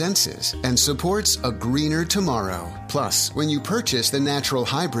your senses, and supports a greener tomorrow. Plus, when you purchase the Natural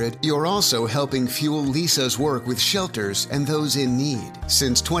Hybrid, you're also helping fuel Leesa's work with shelters and those in need.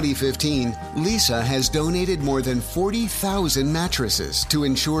 Since 2015, Leesa has donated more than 40,000 mattresses to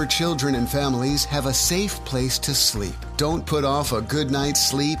ensure children and families have a safe place to sleep. Don't put off a good night's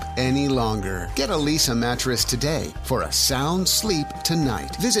sleep any longer. Get a Leesa mattress today for a sound sleep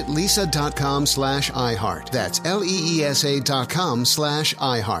tonight. Visit leesa.com/iHeart. That's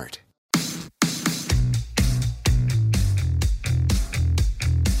LEESA.com/iHeart.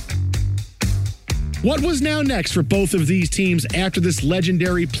 What was now next for both of these teams after this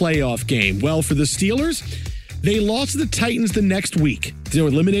legendary playoff game? Well, for the Steelers, they lost to the Titans the next week. They were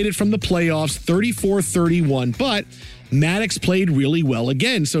eliminated from the playoffs 34-31, but Maddox played really well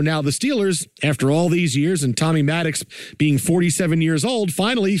again. So now the Steelers, after all these years and Tommy Maddox being 47 years old,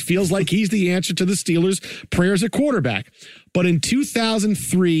 finally feels like he's the answer to the Steelers' prayers at quarterback. But in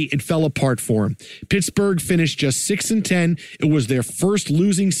 2003, it fell apart for him. Pittsburgh finished just 6-10. It was their first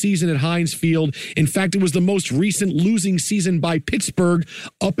losing season at Heinz Field. In fact, it was the most recent losing season by Pittsburgh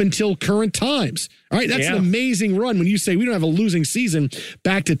up until current times. All right, that's an amazing run when you say we don't have a losing season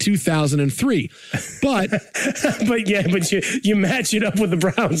back to 2003. But but you match it up with the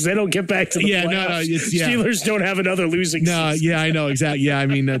Browns. They don't get back to the playoffs. Steelers don't have another losing season. Yeah, I know exactly. Yeah, I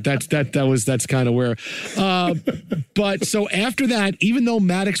mean that's kind of where. But so after that, even though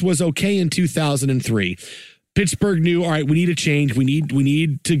Maddox was okay in 2003, Pittsburgh knew, all right, we need a change. We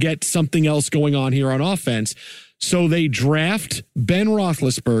need to get something else going on here on offense. So they draft Ben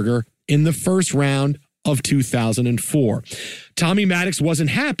Roethlisberger in the first round of 2004. Tommy Maddox wasn't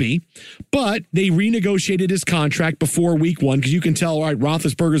happy, but they renegotiated his contract before week one because you can tell, all right,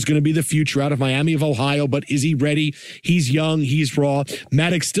 Roethlisberger is going to be the future out of Miami of Ohio, but is he ready? He's young. He's raw.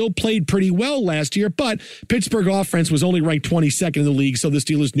 Maddox still played pretty well last year, but Pittsburgh offense was only ranked 22nd in the league, so the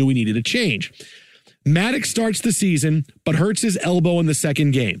Steelers knew he needed a change. Maddox starts the season, but hurts his elbow in the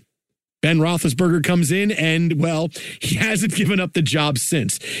second game. Ben Roethlisberger comes in and, well, he hasn't given up the job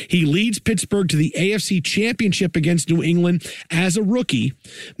since. He leads Pittsburgh to the AFC Championship against New England as a rookie.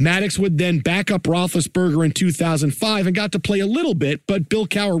 Maddox would then back up Roethlisberger in 2005 and got to play a little bit, but Bill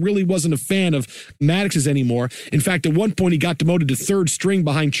Cowher really wasn't a fan of Maddox's anymore. In fact, at one point, he got demoted to third string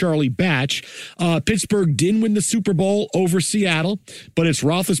behind Charlie Batch. Pittsburgh didn't win the Super Bowl over Seattle, but it's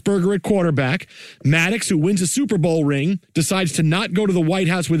Roethlisberger at quarterback. Maddox, who wins a Super Bowl ring, decides to not go to the White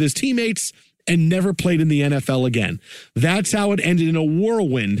House with his teammates and never played in the NFL again. That's how it ended in a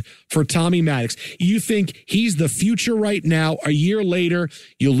whirlwind for Tommy Maddox. You think he's the future right now. A year later,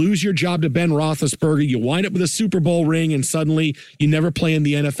 you lose your job to Ben Roethlisberger. You wind up with a Super Bowl ring, and suddenly you never play in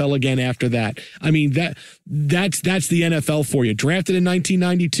the NFL again after that. I mean, that's the NFL for you. Drafted in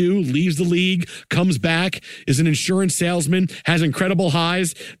 1992, leaves the league, comes back, is an insurance salesman, has incredible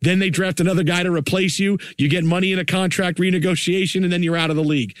highs. Then they draft another guy to replace you. You get money in a contract renegotiation, and then you're out of the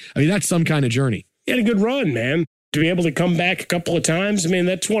league. I mean, that's some kind of journey. He had a good run, man. To be able to come back a couple of times, I mean,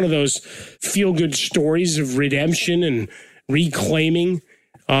 that's one of those feel-good stories of redemption and reclaiming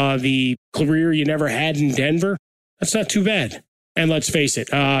the career you never had in Denver. That's not too bad. And let's face it,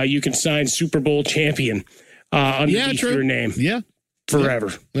 you can sign Super Bowl champion underneath your name. Yeah.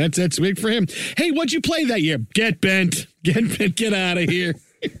 Forever. Yeah. That's big for him. Hey, what'd you play that year? Get bent. Get out of here.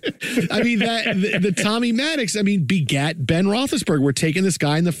 I mean, the Tommy Maddox, begat Ben Roethlisberger. We're taking this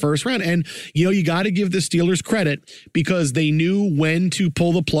guy in the first round. And, you got to give the Steelers credit because they knew when to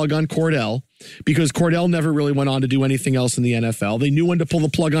pull the plug on Cordell, because Cordell never really went on to do anything else in the NFL. They knew when to pull the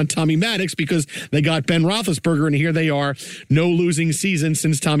plug on Tommy Maddox because they got Ben Roethlisberger, and here they are, no losing season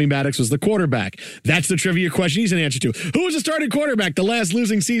since Tommy Maddox was the quarterback. That's the trivia question he's an answer to. Who was the starting quarterback the last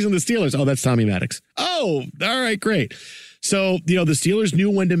losing season of the Steelers? Oh, that's Tommy Maddox. Oh, all right, great. So, the Steelers knew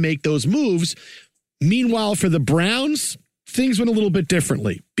when to make those moves. Meanwhile, for the Browns, things went a little bit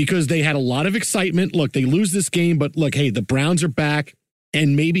differently because they had a lot of excitement. Look, they lose this game, but look, hey, the Browns are back,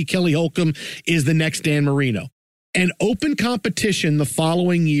 and maybe Kelly Holcomb is the next Dan Marino. An open competition the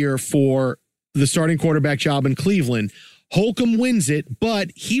following year for the starting quarterback job in Cleveland. Holcomb wins it,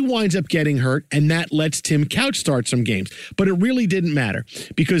 but he winds up getting hurt, and that lets Tim Couch start some games. But it really didn't matter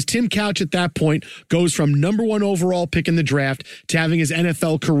because Tim Couch at that point goes from number 1 overall pick in the draft to having his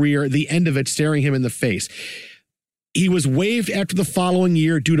NFL career, the end of it, staring him in the face. He was waived after the following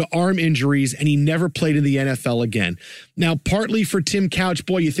year due to arm injuries, and he never played in the NFL again. Now, partly for Tim Couch,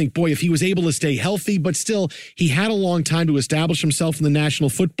 you think, if he was able to stay healthy, but still, he had a long time to establish himself in the National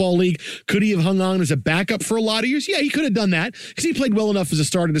Football League. Could he have hung on as a backup for a lot of years? Yeah, he could have done that because he played well enough as a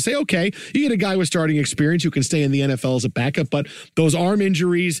starter to say, okay, you get a guy with starting experience who can stay in the NFL as a backup, but those arm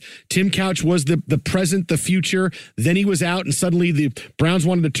injuries, Tim Couch was the present, the future. Then he was out, and suddenly the Browns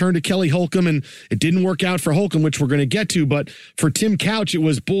wanted to turn to Kelly Holcomb, and it didn't work out for Holcomb, which we're going to get to, but for Tim Couch, it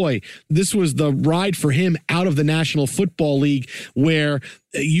was, this was the ride for him out of the National Football League, where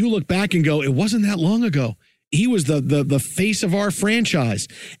you look back and go, it wasn't that long ago. he was the face of our franchise.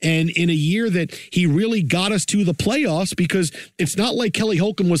 And in a year that he really got us to the playoffs, because it's not like Kelly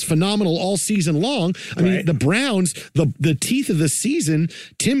Holcomb was phenomenal all season long. I mean, the Browns, the teeth of the season,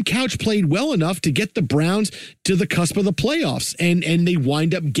 Tim Couch played well enough to get the Browns to the cusp of the playoffs, and they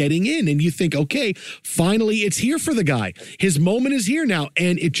wind up getting in. And you think, okay, finally it's here for the guy. His moment is here now,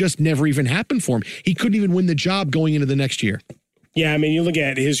 and it just never even happened for him. He couldn't even win the job going into the next year. Yeah, I mean, you look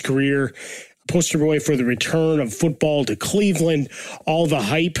at his career, poster boy for the return of football to Cleveland, all the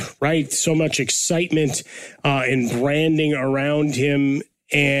hype, right? So much excitement and branding around him.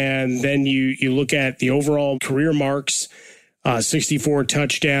 And then you look at the overall career marks, 64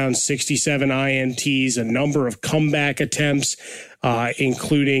 touchdowns, 67 INTs, a number of comeback attempts,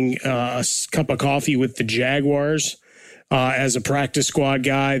 including a cup of coffee with the Jaguars as a practice squad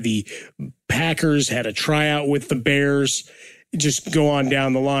guy. The Packers had a tryout with the Bears. Just go on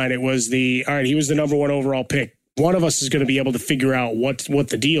down the line. It was he was the number 1 overall pick. One of us is going to be able to figure out what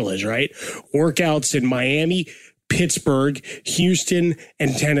the deal is, right? Workouts in Miami, Pittsburgh, Houston,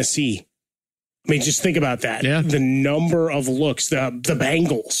 and Tennessee. I mean, just think about that. Yeah. The number of looks, the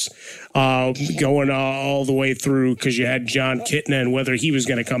Bengals going all the way through, because you had John Kitna and whether he was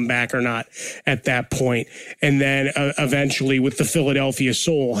going to come back or not at that point. And then eventually with the Philadelphia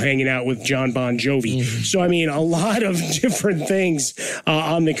Soul hanging out with John Bon Jovi. Mm-hmm. So, I mean, a lot of different things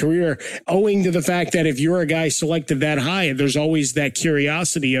on the career, owing to the fact that if you're a guy selected that high, there's always that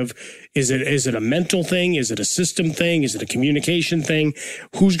curiosity of, is it a mental thing? Is it a system thing? Is it a communication thing?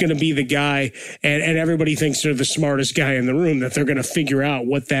 Who's going to be the guy? And everybody thinks they're the smartest guy in the room, that they're going to figure out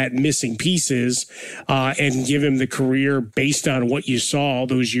what that missing piece is and give him the career based on what you saw all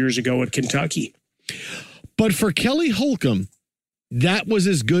those years ago at Kentucky. But for Kelly Holcomb, that was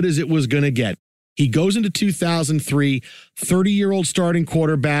as good as it was going to get. He goes into 2003, 30-year-old starting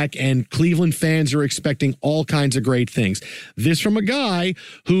quarterback, and Cleveland fans are expecting all kinds of great things. This from a guy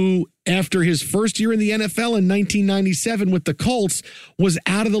who, after his first year in the NFL in 1997 with the Colts, was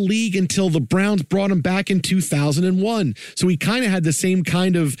out of the league until the Browns brought him back in 2001. So he kind of had the same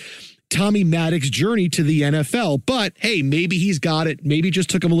kind of Tommy Maddox journey to the NFL. But hey, maybe he's got it. Maybe it just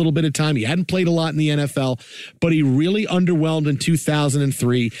took him a little bit of time. He hadn't played a lot in the NFL, but he really underwhelmed in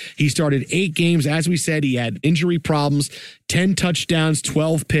 2003. He started 8 games. As we said, he had injury problems, 10 touchdowns,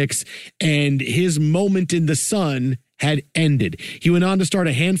 12 picks, and his moment in the sun had ended. He went on to start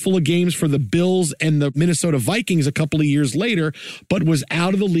a handful of games for the Bills and the Minnesota Vikings a couple of years later, but was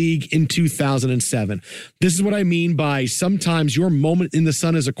out of the league in 2007. This is what I mean by sometimes your moment in the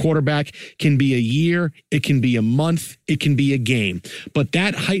sun as a quarterback can be a year, it can be a month, it can be a game. But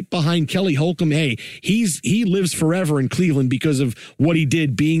that hype behind Kelly Holcomb, hey, he lives forever in Cleveland because of what he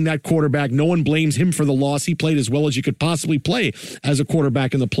did being that quarterback. No one blames him for the loss. He played as well as you could possibly play as a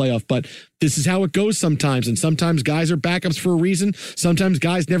quarterback in the playoff. But this is how it goes sometimes. And sometimes guys are backups for a reason. Sometimes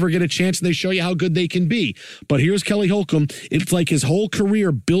guys never get a chance and they show you how good they can be. But here's Kelly Holcomb. It's like his whole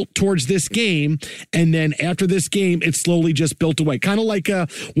career built towards this game. And then after this game, it slowly just built away. Kind of like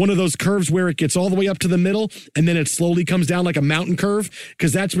one of those curves where it gets all the way up to the middle and then it slowly comes down like a mountain curve.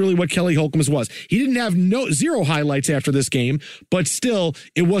 Because that's really what Kelly Holcomb's was. He didn't have zero highlights after this game, but still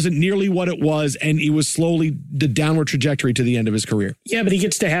it wasn't nearly what it was. And it was slowly the downward trajectory to the end of his career. Yeah, but he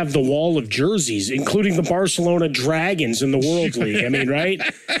gets to have the wall of jerseys, including the Barcelona Dragons in the World League. I mean, right?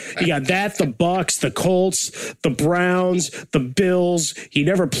 You got that, the Bucks, the Colts, the Browns, the Bills. He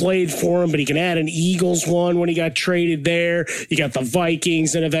never played for them, but he can add an Eagles one when he got traded there. You got the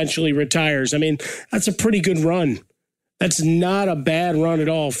Vikings and eventually retires. I mean, that's a pretty good run. That's not a bad run at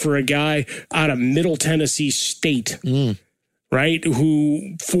all for a guy out of Middle Tennessee State. Right?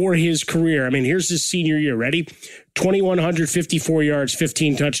 Who, for his career, I mean, here's his senior year. Ready? 2,154 yards,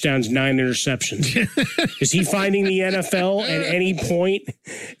 15 touchdowns, 9 interceptions. Is he finding the NFL at any point,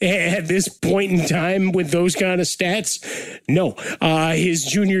 at this point in time with those kind of stats? No. His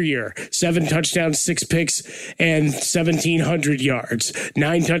junior year, 7 touchdowns, 6 picks, and 1,700 yards.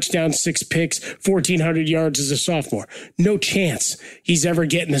 9 touchdowns, 6 picks, 1,400 yards as a sophomore. No chance he's ever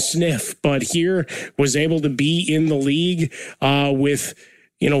getting a sniff. But here was able to be in the league with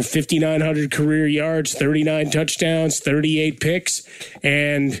 5,900 career yards, 39 touchdowns, 38 picks,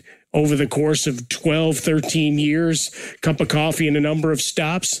 and over the course of 12, 13 years, cup of coffee and a number of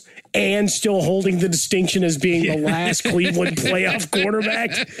stops, and still holding the distinction as being the last Cleveland playoff quarterback.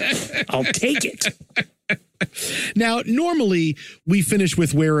 I'll take it. Now, normally we finish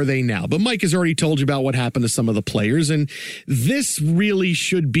with where are they now? But Mike has already told you about what happened to some of the players. And this really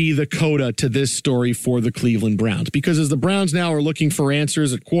should be the coda to this story for the Cleveland Browns. Because as the Browns now are looking for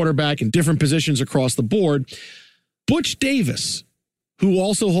answers at quarterback and different positions across the board, Butch Davis, who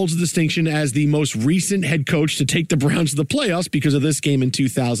also holds the distinction as the most recent head coach to take the Browns to the playoffs because of this game in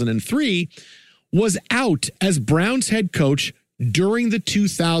 2003, was out as Browns head coach during the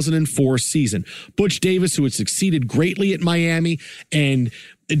 2004 season. Butch Davis, who had succeeded greatly at Miami and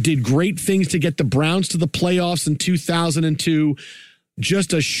did great things to get the Browns to the playoffs in 2002,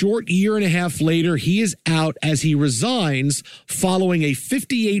 just a short year and a half later, he is out as he resigns following a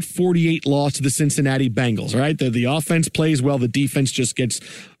 58-48 loss to the Cincinnati Bengals, right? The offense plays well. The defense just gets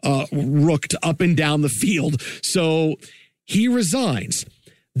rooked up and down the field. So he resigns.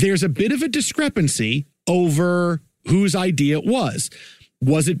 There's a bit of a discrepancy over whose idea it was.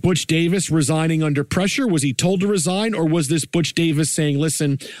 Was it Butch Davis resigning under pressure? Was he told to resign? Or was this Butch Davis saying,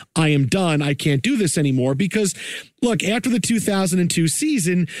 listen, I am done. I can't do this anymore? Because, look, after the 2002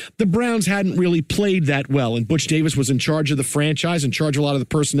 season, the Browns hadn't really played that well. And Butch Davis was in charge of the franchise, in charge of a lot of the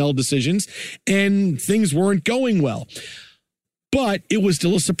personnel decisions, and things weren't going well. But it was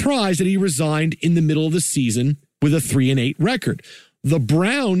still a surprise that he resigned in the middle of the season with a 3-8 record. The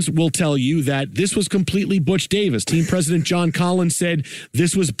Browns will tell you that this was completely Butch Davis. Team president John Collins said,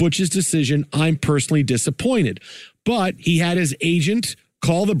 this was Butch's decision. I'm personally disappointed. But he had his agent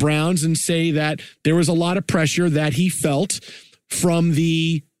call the Browns and say that there was a lot of pressure that he felt from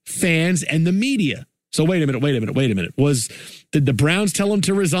the fans and the media. So wait a minute. Did the Browns tell him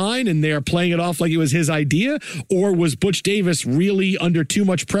to resign and they are playing it off like it was his idea? Or was Butch Davis really under too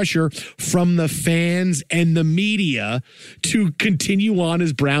much pressure from the fans and the media to continue on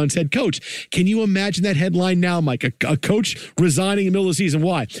as Browns head coach? Can you imagine that headline now, Mike? A coach resigning in the middle of the season.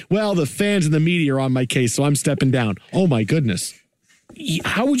 Why? Well, the fans and the media are on my case, so I'm stepping down. Oh, my goodness.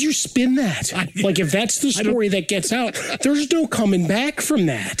 How would you spin that? Like, if that's the story that gets out, there's no coming back from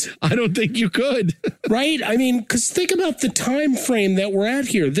that. I don't think you could. Right? I mean, because think about the time frame that we're at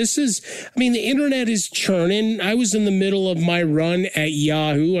here. The internet is churning. I was in the middle of my run at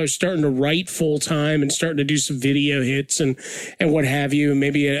Yahoo. I was starting to write full time and starting to do some video hits and what have you, and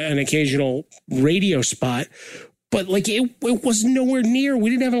maybe an occasional radio spot. But like, it was nowhere near.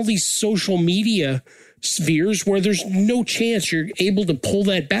 We didn't have all these social media spheres where there's no chance you're able to pull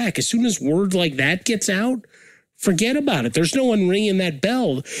that back. As soon as word like that gets out, forget about it. There's no one ringing that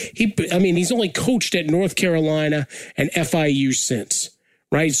bell. He's only coached at North Carolina and FIU since,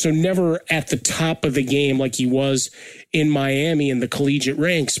 right? So never at the top of the game like he was in Miami in the collegiate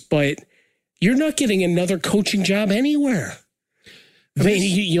ranks, but you're not getting another coaching job anywhere. I mean,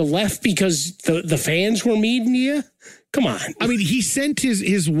 you left because the fans were mean to you? Come on. I mean, he sent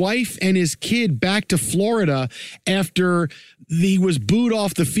his wife and his kid back to Florida after he was booed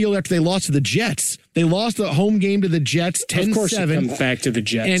off the field after they lost to the Jets. They lost the home game to the Jets 10-7. Of course it comes back to the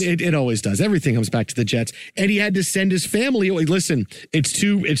Jets. And it always does. Everything comes back to the Jets. And he had to send his family away. Listen, it's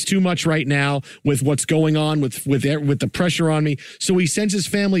too much right now with what's going on with the pressure on me. So he sends his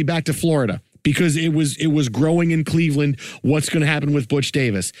family back to Florida, because it was growing in Cleveland. What's going to happen with Butch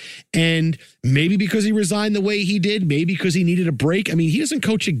Davis? And maybe because he resigned the way he did, maybe because he needed a break. I mean, he doesn't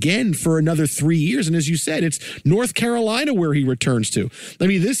coach again for another 3 years. And as you said, it's North Carolina where he returns to. I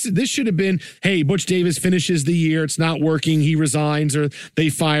mean, this should have been, hey, Butch Davis finishes the year. It's not working. He resigns or they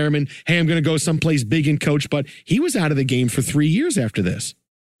fire him. And, hey, I'm going to go someplace big and coach. But he was out of the game for 3 years after this.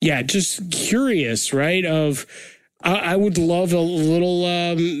 Yeah, just curious, right, I would love a little,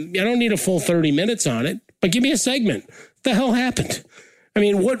 I don't need a full 30 minutes on it, but give me a segment. What the hell happened? I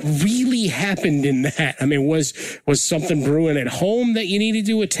mean, what really happened in that? I mean, was something brewing at home that you needed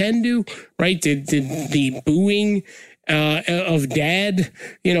to attend to, right? Did the booing of dad,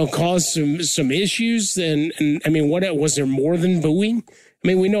 cause some issues? And I mean, what was there more than booing? I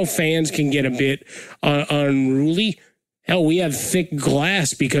mean, we know fans can get a bit unruly. Hell, we have thick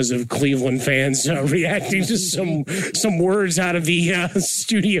glass because of Cleveland fans reacting to some words out of the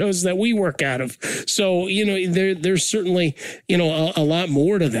studios that we work out of. So, there's certainly, a lot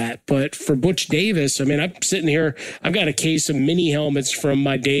more to that. But for Butch Davis, I mean, I'm sitting here, I've got a case of mini helmets from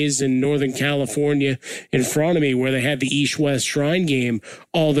my days in Northern California in front of me where they had the East-West Shrine game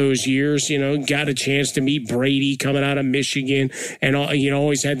all those years, got a chance to meet Brady coming out of Michigan and,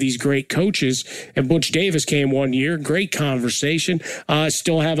 always had these great coaches. And Butch Davis came one year, great conversation.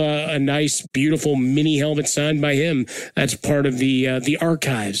 Still have a nice, beautiful mini helmet signed by him. That's part of the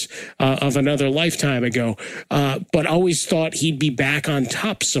archives of another lifetime ago. But always thought he'd be back on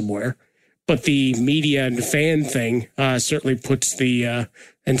top somewhere. But the media and fan thing certainly puts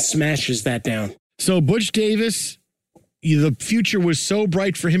and smashes that down. So Butch Davis, the future was so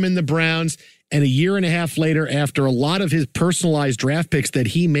bright for him in the Browns. And a year and a half later, after a lot of his personalized draft picks that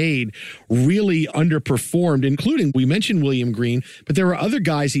he made really underperformed, including, we mentioned William Green, but there were other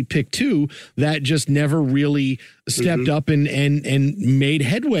guys he picked too that just never really stepped up and made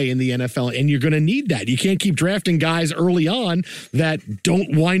headway in the NFL, and you're going to need that. You can't keep drafting guys early on that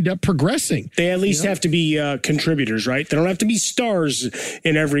don't wind up progressing. They at least have to be contributors, right? They don't have to be stars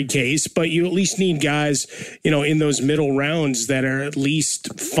in every case, but you at least need guys, in those middle rounds that are at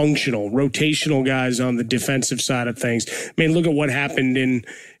least functional, rotational guys on the defensive side of things. I mean, look at what happened in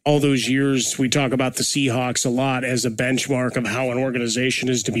all those years. We talk about the Seahawks a lot as a benchmark of how an organization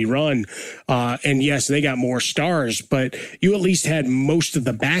is to be run. And yes, they got more stars, but you at least had most of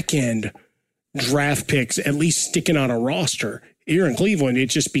the back end draft picks at least sticking on a roster. Here in Cleveland, it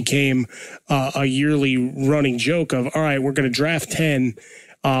just became a yearly running joke of, all right, we're going to draft 10.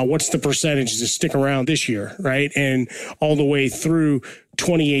 What's the percentage to stick around this year, right? And all the way through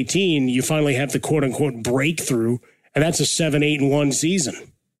 2018, you finally have the quote-unquote breakthrough, and that's a 7-8-1 season.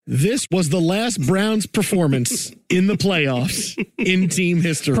 This was the last Browns performance in the playoffs in team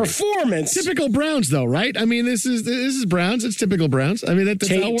history. Performance. Typical Browns, though, right? I mean, this is Browns. It's typical Browns. I mean, that's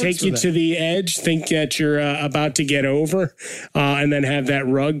how it works. Take you to the edge, think that you're about to get over, and then have that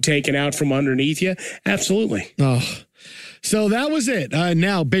rug taken out from underneath you. Absolutely. Oh. So that was it.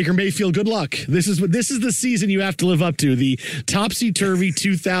 Now, Baker Mayfield, good luck. This is the season you have to live up to, the topsy-turvy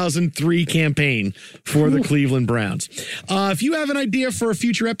 2003 campaign for the Cleveland Browns. If you have an idea for a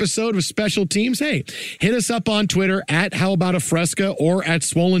future episode of Special Teams, hey, hit us up on Twitter at How About a Fresca or at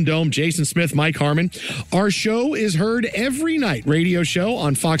Swollen Dome. Jason Smith, Mike Harmon. Our show is heard every night, radio show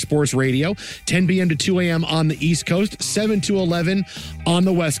on Fox Sports Radio, 10 p.m. to 2 a.m. on the East Coast, 7 to 11 on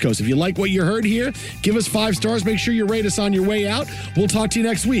the West Coast. If you like what you heard here, give us 5 stars. Make sure you rate us on your way out. We'll talk to you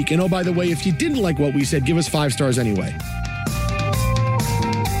next week. And oh, by the way, if you didn't like what we said, give us 5 stars anyway.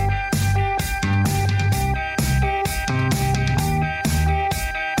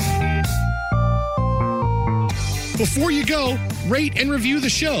 Before you go, rate and review the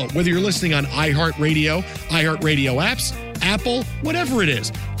show, whether you're listening on iHeartRadio, iHeartRadio apps, Apple, whatever it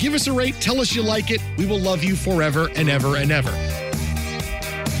is. Give us a rate. Tell us you like it. We will love you forever and ever and ever.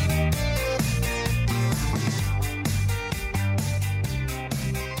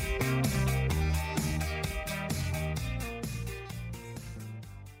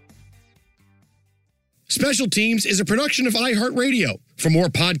 Special Teams is a production of iHeartRadio. For more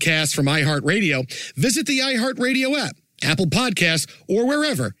podcasts from iHeartRadio, visit the iHeartRadio app, Apple Podcasts, or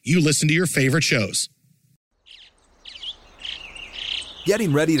wherever you listen to your favorite shows.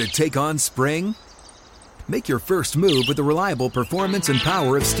 Getting ready to take on spring? Make your first move with the reliable performance and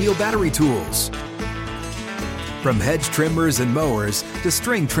power of Steel battery tools. From hedge trimmers and mowers to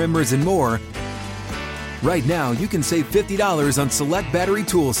string trimmers and more, right now you can save $50 on select battery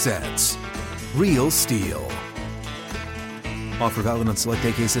tool sets. Real Steel. Offer valid on select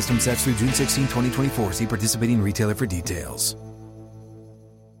AK system sets through June 16, 2024. See participating retailer for details.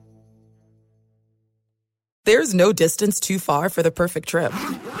 There's no distance too far for the perfect trip.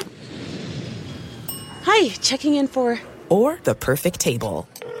 Hi, checking in for... Or the perfect table.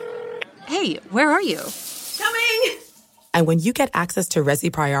 Hey, where are you? Coming! And when you get access to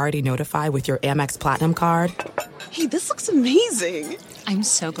Resi Priority Notify with your Amex Platinum card... Hey, this looks amazing. I'm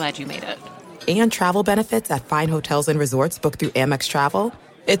so glad you made it. And travel benefits at fine hotels and resorts booked through Amex Travel,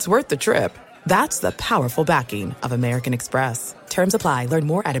 it's worth the trip. That's the powerful backing of American Express. Terms apply. Learn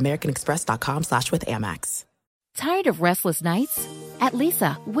more at americanexpress.com/withAmex. Tired of restless nights? At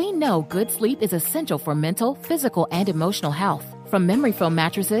Leesa, we know good sleep is essential for mental, physical, and emotional health. From memory foam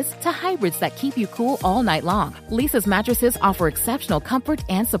mattresses to hybrids that keep you cool all night long, Leesa's mattresses offer exceptional comfort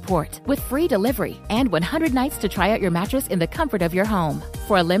and support with free delivery and 100 nights to try out your mattress in the comfort of your home.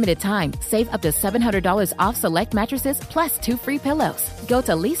 For a limited time, save up to $700 off select mattresses plus 2 free pillows. Go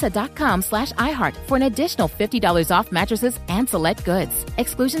to leesa.com/iHeart for an additional $50 off mattresses and select goods.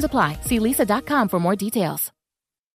 Exclusions apply. See leesa.com for more details.